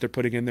guys that they're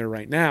putting in there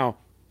right now,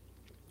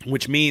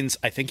 which means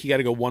I think you got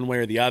to go one way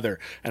or the other.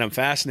 And I'm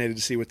fascinated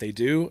to see what they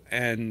do.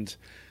 And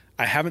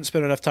I haven't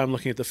spent enough time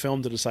looking at the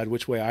film to decide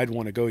which way I'd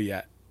want to go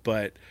yet.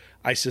 But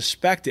I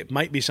suspect it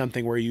might be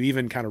something where you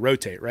even kind of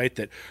rotate, right?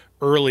 That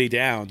early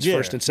downs,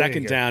 first and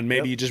second down,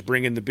 maybe you just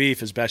bring in the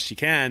beef as best you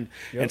can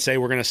and say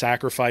we're going to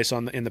sacrifice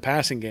in the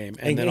passing game.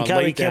 And then on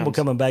Kyrie late Campbell downs,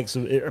 coming back is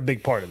a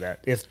big part of that.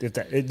 If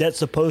that's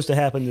supposed to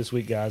happen this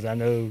week, guys, I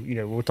know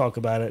we'll talk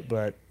about it,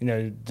 but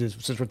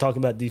since we're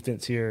talking about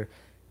defense here,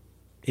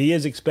 he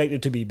is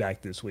expected to be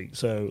back this week.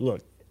 So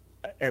look,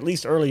 at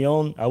least early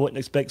on, I wouldn't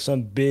expect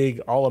some big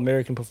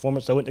All-American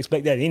performance. I wouldn't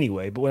expect that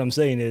anyway. But what I'm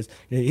saying is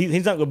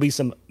he's not going to be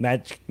some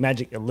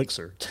magic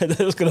elixir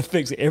that's going to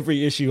fix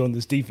every issue on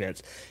this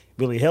defense.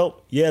 Will he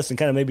help? Yes, and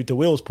kind of maybe to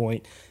Will's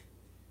point,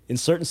 in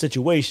certain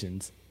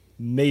situations,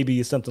 maybe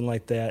it's something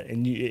like that.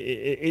 And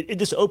it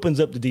just opens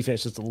up the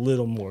defense just a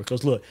little more.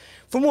 Because, look,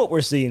 from what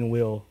we're seeing,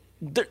 Will,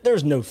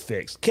 there's no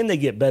fix. Can they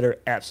get better?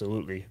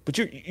 Absolutely. But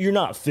you're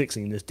not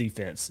fixing this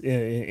defense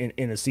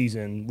in a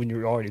season when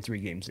you're already 3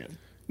 games in.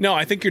 No,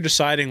 I think you're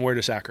deciding where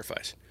to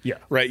sacrifice. Yeah.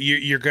 Right?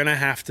 You're going to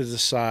have to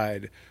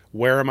decide,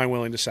 where am I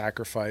willing to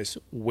sacrifice?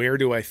 Where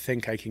do I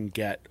think I can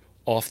get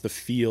off the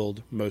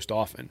field most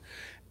often?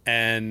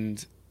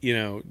 And,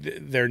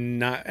 they're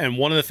not – and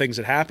one of the things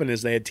that happened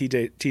is they had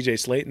TJ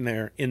Slayton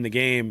there in the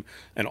game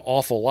an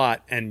awful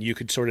lot, and you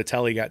could sort of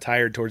tell he got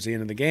tired towards the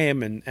end of the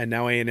game, and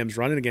now A&M's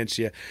running against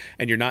you,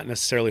 and you're not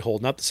necessarily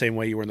holding up the same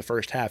way you were in the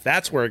first half.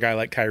 That's where a guy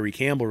like Kyrie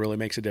Campbell really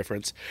makes a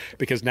difference,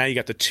 because now you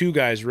got the 2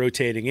 guys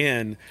rotating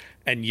in,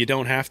 and you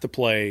don't have to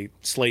play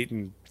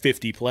Slayton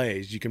 50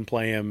 plays. You can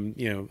play him,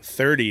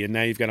 30, and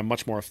now you've got a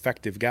much more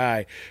effective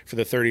guy for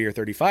the 30 or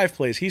 35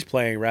 plays he's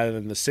playing rather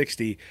than the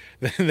 60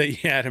 that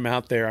you had him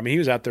out there. I mean, he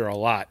was out there a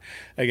lot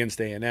against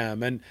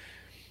A&M.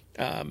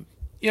 And,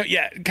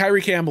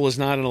 Kyrie Campbell is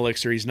not an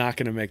elixir. He's not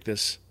going to make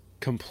this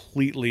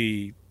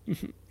completely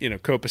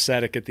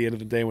copacetic at the end of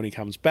the day when he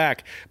comes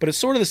back. But it's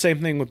sort of the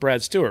same thing with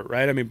Brad Stewart,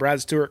 right? I mean,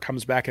 Brad Stewart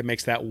comes back and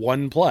makes that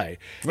one play.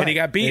 Right. And he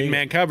got beaten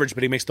man coverage,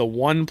 but he makes the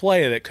one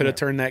play that could have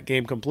turned that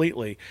game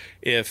completely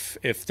if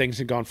things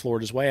had gone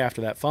Florida's way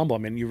after that fumble. I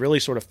mean, you really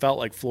sort of felt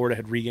like Florida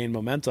had regained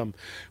momentum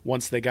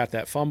once they got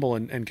that fumble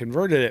and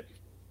converted it.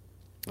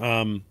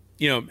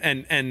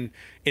 And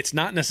it's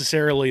not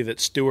necessarily that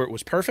Stewart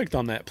was perfect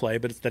on that play,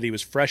 but it's that he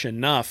was fresh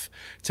enough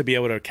to be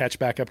able to catch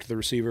back up to the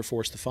receiver,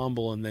 force the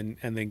fumble, and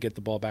then get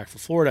the ball back for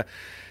Florida.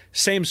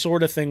 Same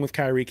sort of thing with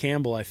Kyrie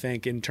Campbell, I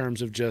think, in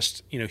terms of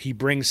just, he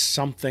brings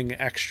something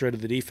extra to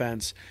the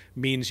defense,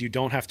 means you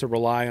don't have to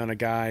rely on a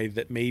guy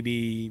that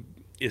maybe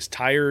is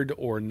tired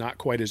or not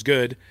quite as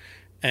good.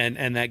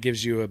 And that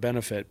gives you a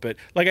benefit. But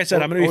like I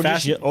said, I'm going to be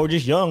fast. Or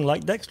just young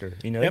like Dexter.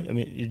 Yep. I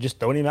mean, you're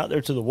just throwing him out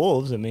there to the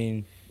Wolves. I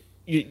mean,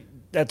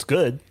 that's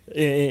good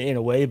in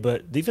a way,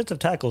 but defensive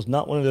tackle is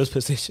not one of those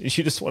positions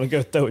you just want to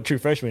go throw a true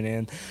freshman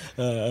in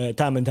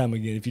time and time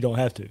again if you don't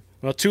have to.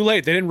 Well, too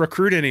late. They didn't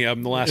recruit any of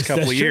them the last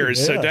couple of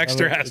years, so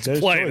Dexter has to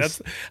play.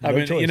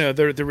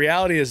 The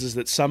reality is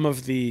that some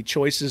of the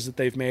choices that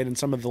they've made and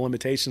some of the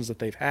limitations that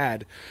they've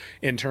had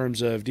in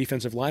terms of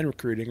defensive line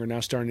recruiting are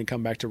now starting to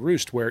come back to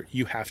roost, where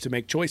you have to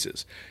make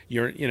choices.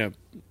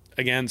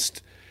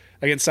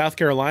 Against South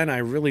Carolina, I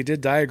really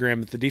did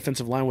diagram that the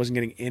defensive line wasn't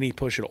getting any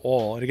push at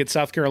all. And against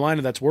South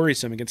Carolina, that's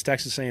worrisome. Against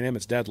Texas A&M,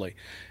 it's deadly.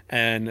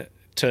 And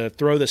to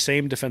throw the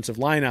same defensive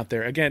line out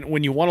there. Again,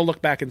 when you want to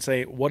look back and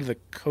say, what are the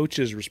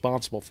coaches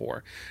responsible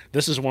for?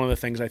 This is one of the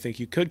things I think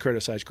you could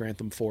criticize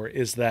Grantham for,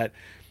 is that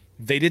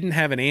they didn't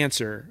have an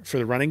answer for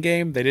the running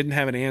game. They didn't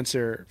have an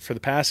answer for the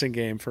passing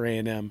game for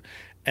A&M,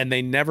 and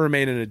they never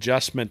made an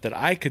adjustment that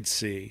I could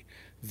see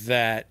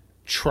that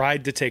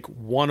tried to take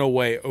one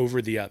away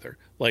over the other.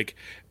 Like,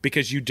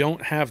 because you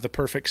don't have the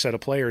perfect set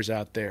of players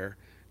out there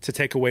to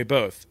take away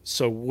both.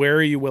 So where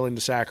are you willing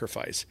to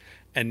sacrifice?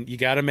 And you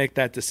got to make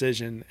that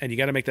decision, and you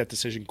got to make that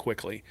decision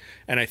quickly.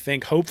 And I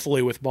think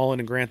hopefully with Mullen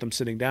and Grantham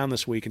sitting down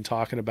this week and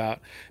talking about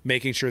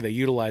making sure they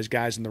utilize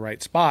guys in the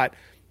right spot,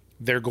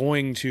 they're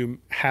going to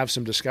have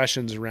some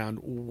discussions around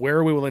where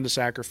are we willing to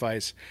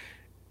sacrifice.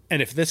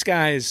 And if this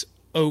guy's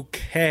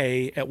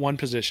okay at one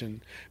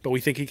position, but we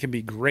think he can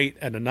be great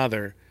at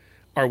another,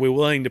 are we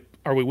willing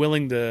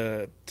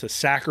to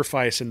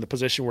sacrifice in the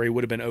position where he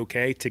would have been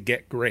okay to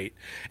get great?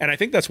 And I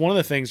think that's one of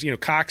the things,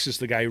 Cox is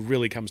the guy who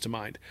really comes to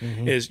mind,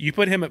 is you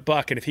put him at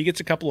buck, and if he gets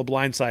a couple of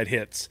blindside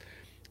hits,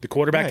 the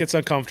quarterback gets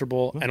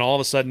uncomfortable, and all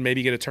of a sudden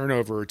maybe get a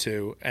turnover or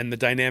two, and the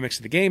dynamics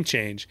of the game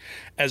change,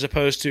 as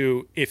opposed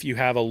to if you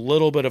have a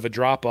little bit of a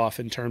drop-off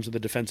in terms of the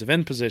defensive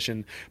end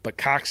position, but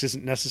Cox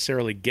isn't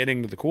necessarily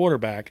getting to the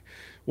quarterback.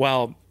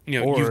 Well,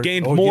 you've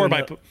gained more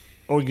by...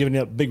 Or giving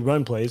up big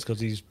run plays because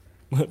he's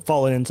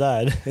falling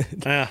inside.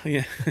 Yeah.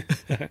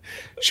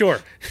 Sure.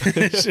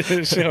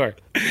 Sure.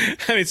 I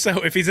mean,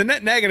 so if he's a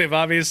net negative,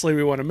 obviously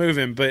we want to move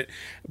him. But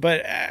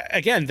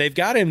again, they've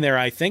got him there,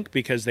 I think,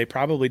 because they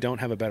probably don't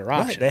have a better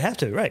option. Right, they have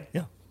to, right,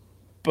 yeah.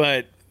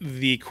 But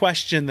the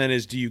question then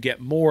is, do you get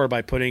more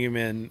by putting him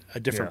in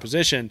a different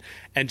position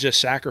and just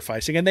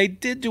sacrificing? And they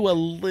did do a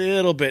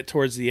little bit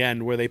towards the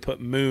end where they put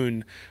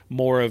Moon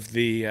more of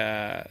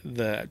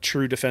the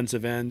true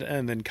defensive end,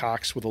 and then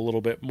Cox with a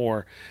little bit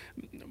more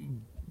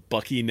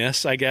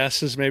buckiness, I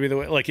guess, is maybe the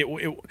way. Like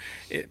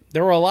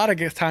there were a lot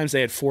of times they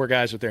had four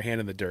guys with their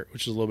hand in the dirt,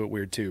 which is a little bit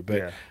weird too.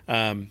 But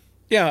I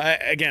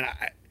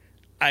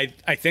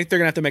think they're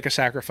gonna have to make a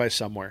sacrifice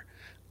somewhere.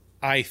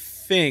 I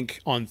think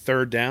on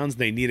third downs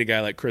they need a guy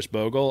like Chris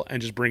Bogle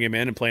and just bring him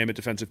in and play him at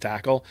defensive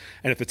tackle.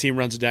 And if the team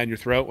runs it down your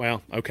throat,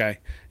 well, okay,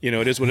 it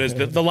is what it is.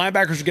 The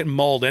linebackers are getting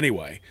mauled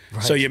anyway,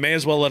 so you may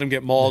as well let them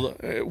get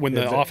mauled when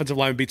the offensive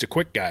lineman beats a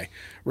quick guy,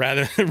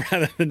 rather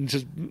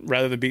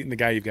than beating the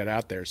guy you've got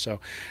out there.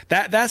 So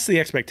that's the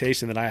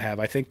expectation that I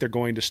have. I think they're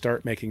going to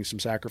start making some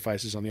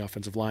sacrifices on the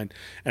offensive line,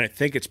 and I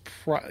think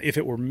if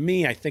it were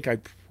me, I think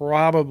I'd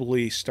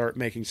probably start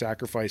making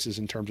sacrifices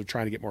in terms of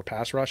trying to get more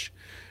pass rush,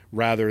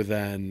 rather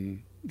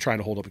than trying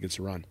to hold up against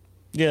the run.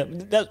 Yeah,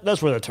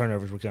 that's where the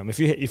turnovers will come. If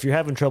you're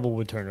having trouble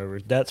with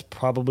turnovers, that's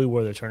probably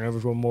where the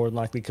turnovers will more than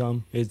likely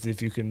come, is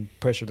if you can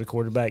pressure the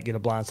quarterback, get a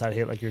blindside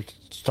hit like you're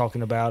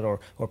talking about, or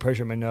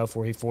pressure him enough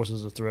where he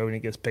forces a throw and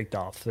it gets picked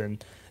off.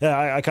 And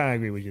yeah, I kind of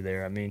agree with you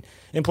there. I mean,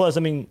 and plus,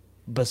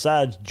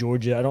 besides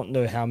Georgia, I don't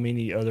know how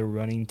many other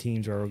running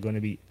teams are going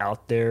to be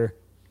out there.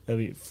 I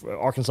mean,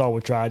 Arkansas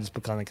would try just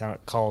because it kind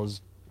of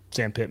calls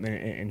Sam Pittman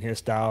in his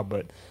style,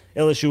 but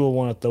LSU will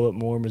want to throw it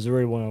more.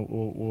 Missouri will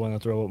want to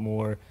throw it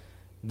more.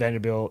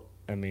 Vanderbilt,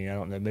 I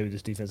don't know. Maybe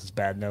this defense is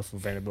bad enough where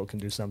Vanderbilt can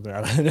do something.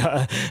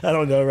 I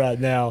don't know right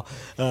now.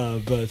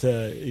 But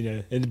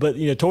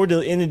toward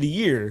the end of the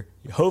year,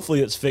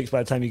 hopefully it's fixed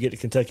by the time you get to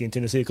Kentucky and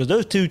Tennessee, because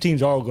those two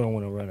teams are going to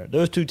want to run it.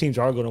 Those two teams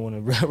are going to want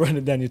to run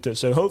it down your throat.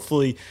 So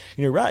hopefully,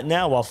 right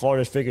now while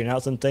Florida's figuring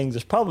out some things,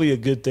 it's probably a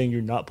good thing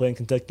you're not playing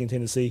Kentucky and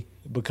Tennessee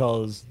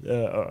because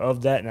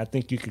of that. And I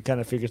think you could kind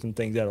of figure some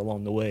things out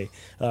along the way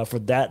for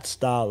that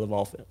style of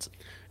offense.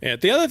 Yeah,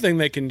 the other thing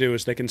they can do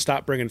is they can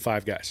stop bringing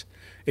five guys.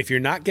 If you're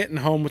not getting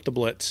home with the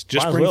blitz,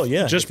 just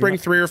bring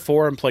 3 or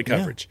 4 and play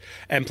coverage,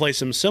 and play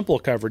some simple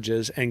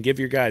coverages and give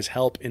your guys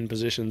help in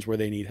positions where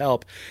they need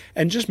help,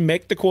 and just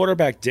make the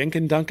quarterback dink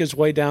and dunk his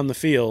way down the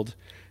field.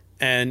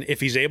 And if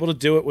he's able to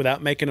do it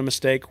without making a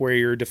mistake where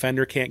your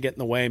defender can't get in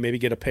the way, maybe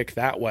get a pick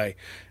that way.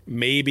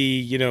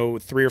 Maybe,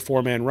 3 or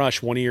 4 man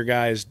rush, one of your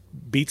guys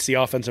beats the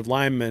offensive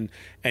lineman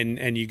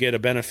and you get a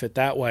benefit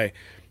that way.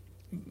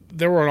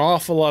 There were an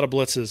awful lot of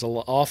blitzes, an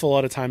awful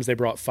lot of times they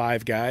brought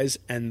 5 guys,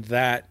 and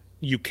that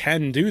you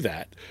can do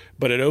that,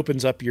 but it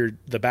opens up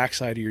the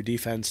backside of your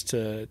defense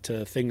to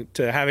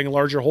having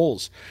larger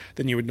holes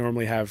than you would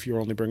normally have if you're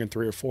only bringing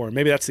 3 or 4. And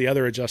maybe that's the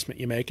other adjustment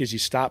you make, is you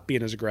stop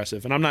being as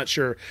aggressive. And I'm not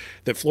sure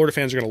that Florida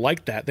fans are going to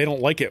like that. They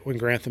don't like it when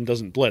Grantham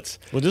doesn't blitz.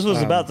 Well, this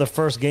was about the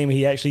first game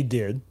he actually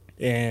did,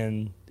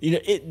 and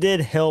it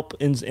did help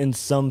in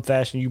some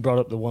fashion. You brought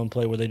up the one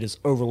play where they just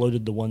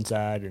overloaded the one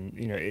side, and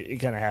it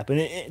kind of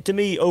happened. To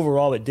me,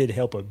 overall, it did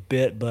help a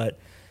bit, but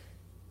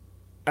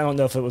I don't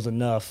know if it was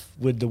enough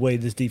with the way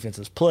this defense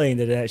is playing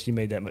that it actually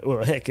made that much.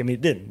 Well, heck,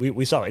 it didn't.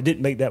 We saw it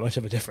didn't make that much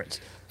of a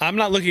difference. I'm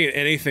not looking at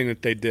anything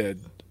that they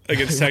did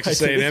against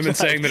Texas A&M and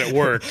saying that it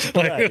worked.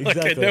 Like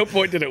at no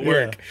point did it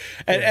work.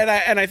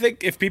 And I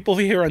think if people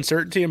hear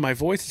uncertainty in my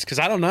voice, it's because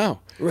I don't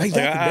know. Right,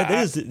 exactly.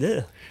 That is it.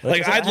 Yeah.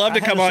 Like I'd love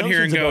to come on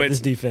here and go, this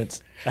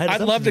defense.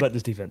 I'd love to about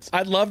this defense.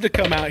 I'd love to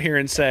come out here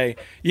and say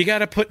you got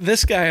to put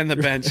this guy on the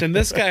bench and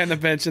this guy on the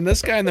bench and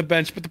this guy on the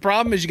bench. But the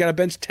problem is you got to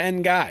bench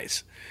 10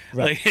 guys.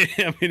 Right. Like,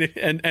 I mean,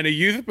 and a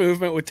youth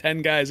movement with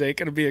 10 guys ain't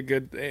going to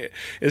be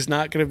is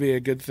not going to be a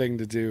good thing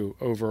to do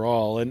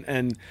overall.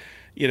 And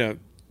you know,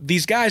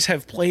 these guys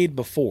have played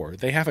before.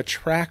 They have a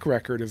track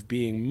record of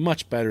being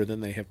much better than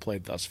they have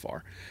played thus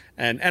far.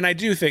 And I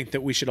do think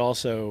that we should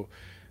also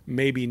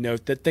maybe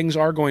note that things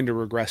are going to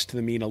regress to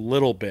the mean a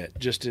little bit,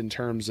 just in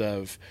terms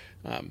of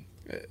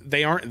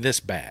they aren't this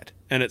bad.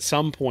 And at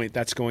some point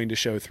that's going to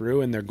show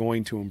through and they're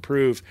going to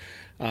improve.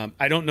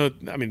 I don't know.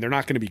 I mean, they're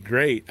not going to be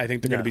great. I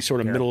think they're going to be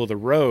sort of middle of the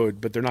road,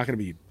 but they're not going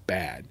to be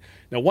bad.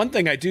 Now, one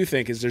thing I do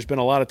think is there's been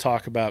a lot of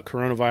talk about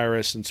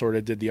coronavirus and sort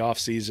of did the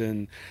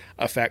offseason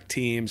affect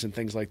teams and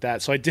things like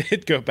that. So I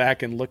did go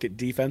back and look at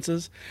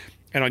defenses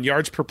and on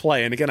yards per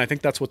play. And again, I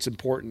think that's what's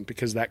important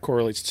because that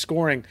correlates to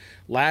scoring.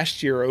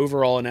 Last year,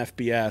 overall in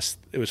FBS,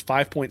 it was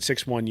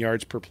 5.61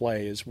 yards per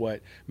play is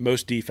what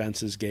most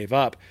defenses gave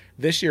up.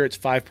 This year, it's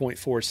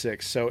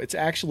 5.46. So it's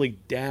actually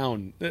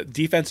down.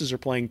 Defenses are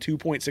playing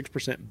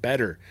 2.6%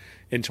 better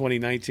in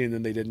 2019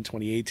 than they did in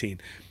 2018.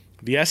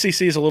 The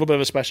SEC is a little bit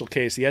of a special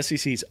case. The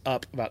SEC is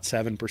up about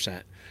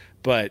 7%,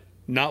 but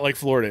not like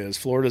Florida is.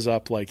 Florida's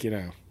up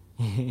 30%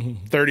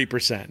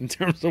 in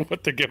terms of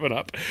what they're giving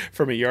up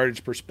from a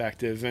yardage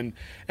perspective. And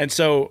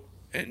so,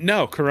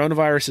 no,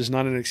 coronavirus is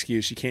not an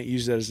excuse. You can't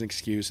use that as an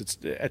excuse. It's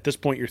at this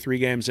point, you're 3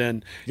 games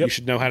in. Yep. You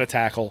should know how to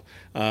tackle.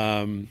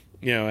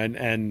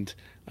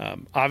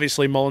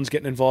 Obviously Mullen's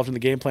getting involved in the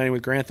game planning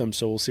with Grantham,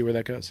 so we'll see where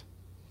that goes.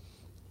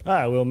 All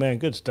right, well, man,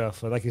 good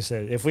stuff. Like you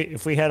said,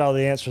 if we had all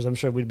the answers, I'm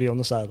sure we'd be on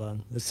the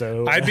sideline.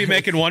 So I'd be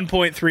making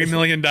 $1.3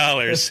 million.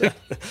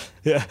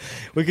 Yeah,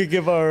 we could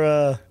give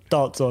our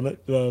thoughts on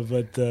it,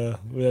 but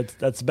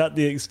that's about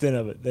the extent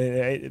of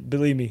it.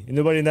 Believe me,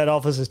 nobody in that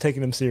office is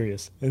taking them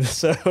serious, and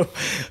so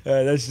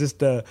that's just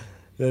the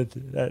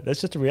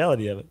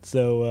reality of it.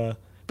 So,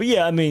 but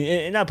yeah, I mean,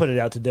 and I put it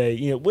out today.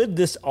 You know, with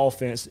this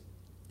offense,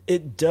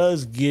 it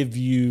does give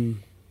you,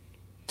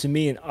 to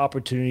me, an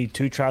opportunity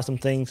to try some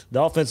things.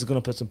 The offense is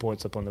going to put some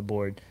points up on the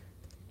board.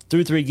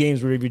 Through 3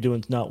 games, whatever you're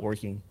doing is not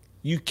working.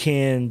 You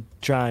can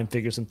try and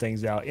figure some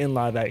things out in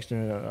live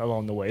action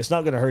along the way. It's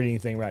not going to hurt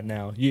anything right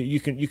now. You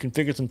can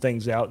figure some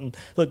things out. And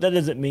look, that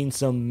doesn't mean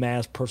some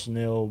mass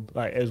personnel,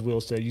 like as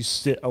Will said, you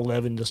sit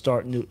 11 to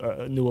start new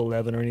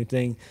 11 or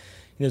anything.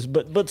 You know,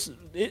 but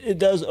it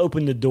does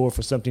open the door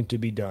for something to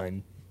be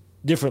done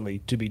differently,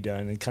 to be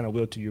done. And kind of,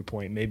 Will, to your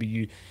point,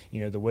 maybe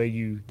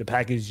the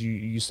package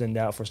you send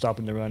out for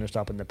stopping the run or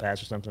stopping the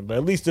pass or something. But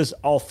at least this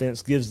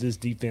offense gives this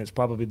defense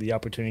probably the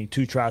opportunity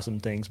to try some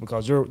things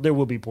because there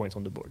will be points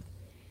on the board.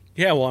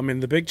 Yeah, well, I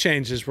mean, the big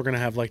change is we're going to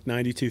have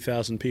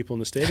 92,000 people in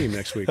the stadium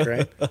next week,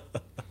 right?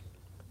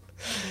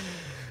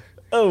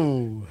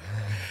 Oh,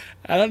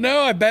 I don't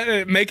know. I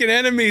bet making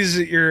enemies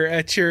in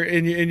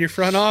your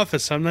front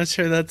office. I'm not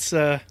sure that's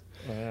the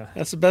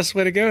best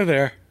way to go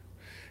there.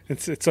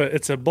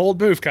 It's a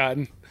bold move,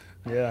 Cotton.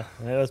 Yeah,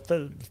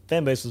 the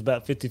fan base was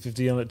about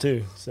 50-50 on it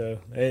too. So,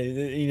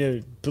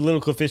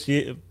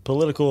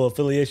 political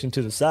affiliation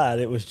to the side,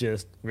 it was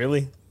just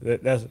really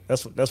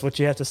that's what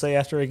you have to say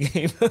after a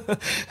game.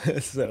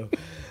 So,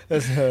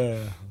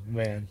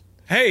 man.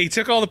 Hey, he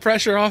took all the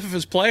pressure off of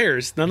his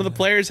players. None of the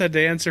players had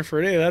to answer for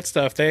any of that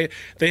stuff. They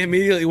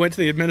immediately went to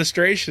the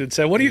administration and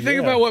said, "What do you think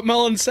about what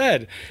Mullen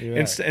said?"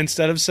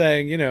 Instead of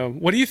saying,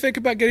 "What do you think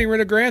about getting rid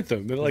of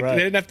Grantham?" They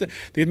didn't have to.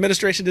 The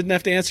administration didn't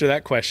have to answer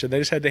that question. They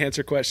just had to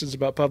answer questions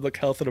about public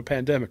health and a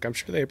pandemic. I'm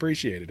sure they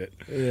appreciated it.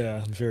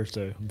 Yeah, I'm sure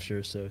so.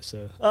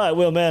 So, all right,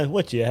 Will, man,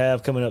 what do you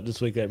have coming up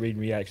this week at Read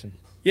and Reaction?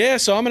 Yeah,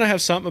 so I'm going to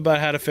have something about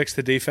how to fix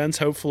the defense.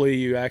 Hopefully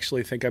you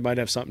actually think I might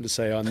have something to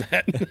say on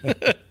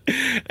that.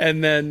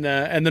 and then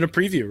a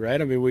preview, right?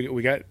 I mean,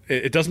 we got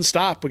it doesn't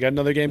stop. We got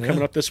another game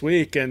coming up this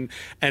week, and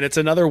it's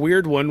another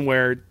weird one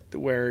where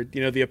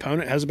the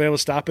opponent hasn't been able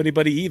to stop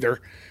anybody either.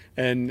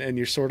 And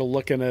you're sort of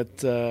looking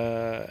at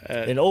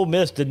and Ole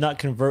Miss did not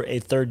convert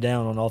a 3rd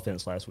down on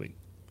offense last week.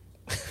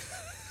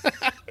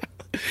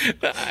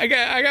 I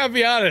got to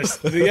be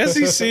honest. The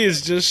SEC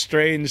is just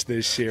strange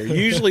this year.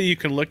 Usually you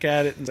can look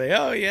at it and say,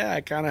 oh, yeah,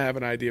 I kind of have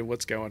an idea of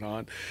what's going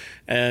on.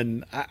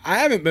 And I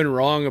haven't been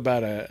wrong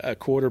about a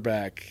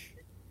quarterback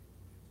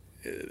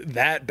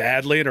that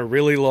badly in a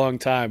really long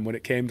time when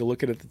it came to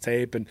looking at the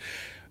tape. And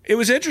it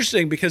was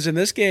interesting because in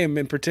this game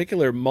in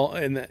particular,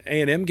 in the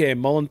A&M game,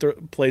 Mullen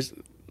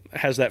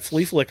has that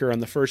flea flicker on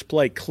the first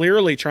play,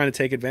 clearly trying to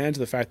take advantage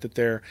of the fact that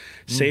their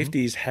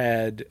safeties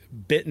had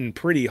bitten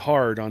pretty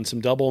hard on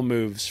some double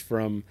moves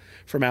from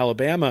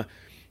Alabama,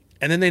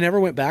 and then they never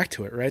went back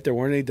to it, right? There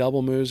weren't any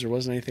double moves. There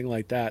wasn't anything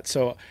like that.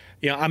 So,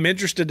 I'm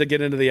interested to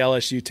get into the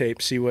LSU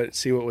tape, see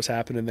what was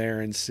happening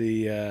there, and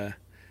see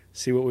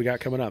what we got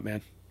coming up,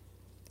 man.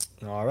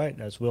 All right,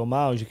 that's Will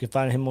Miles. You can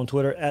find him on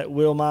Twitter at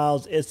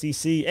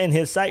WillMilesSEC and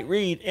his site,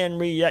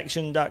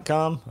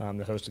 readandreaction.com. I'm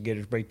the host of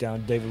Gators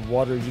Breakdown, David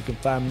Waters. You can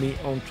find me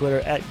on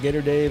Twitter at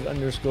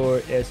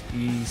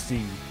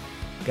GatorDave_SEC.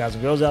 Guys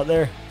and girls out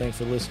there, thanks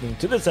for listening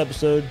to this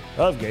episode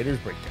of Gators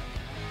Breakdown.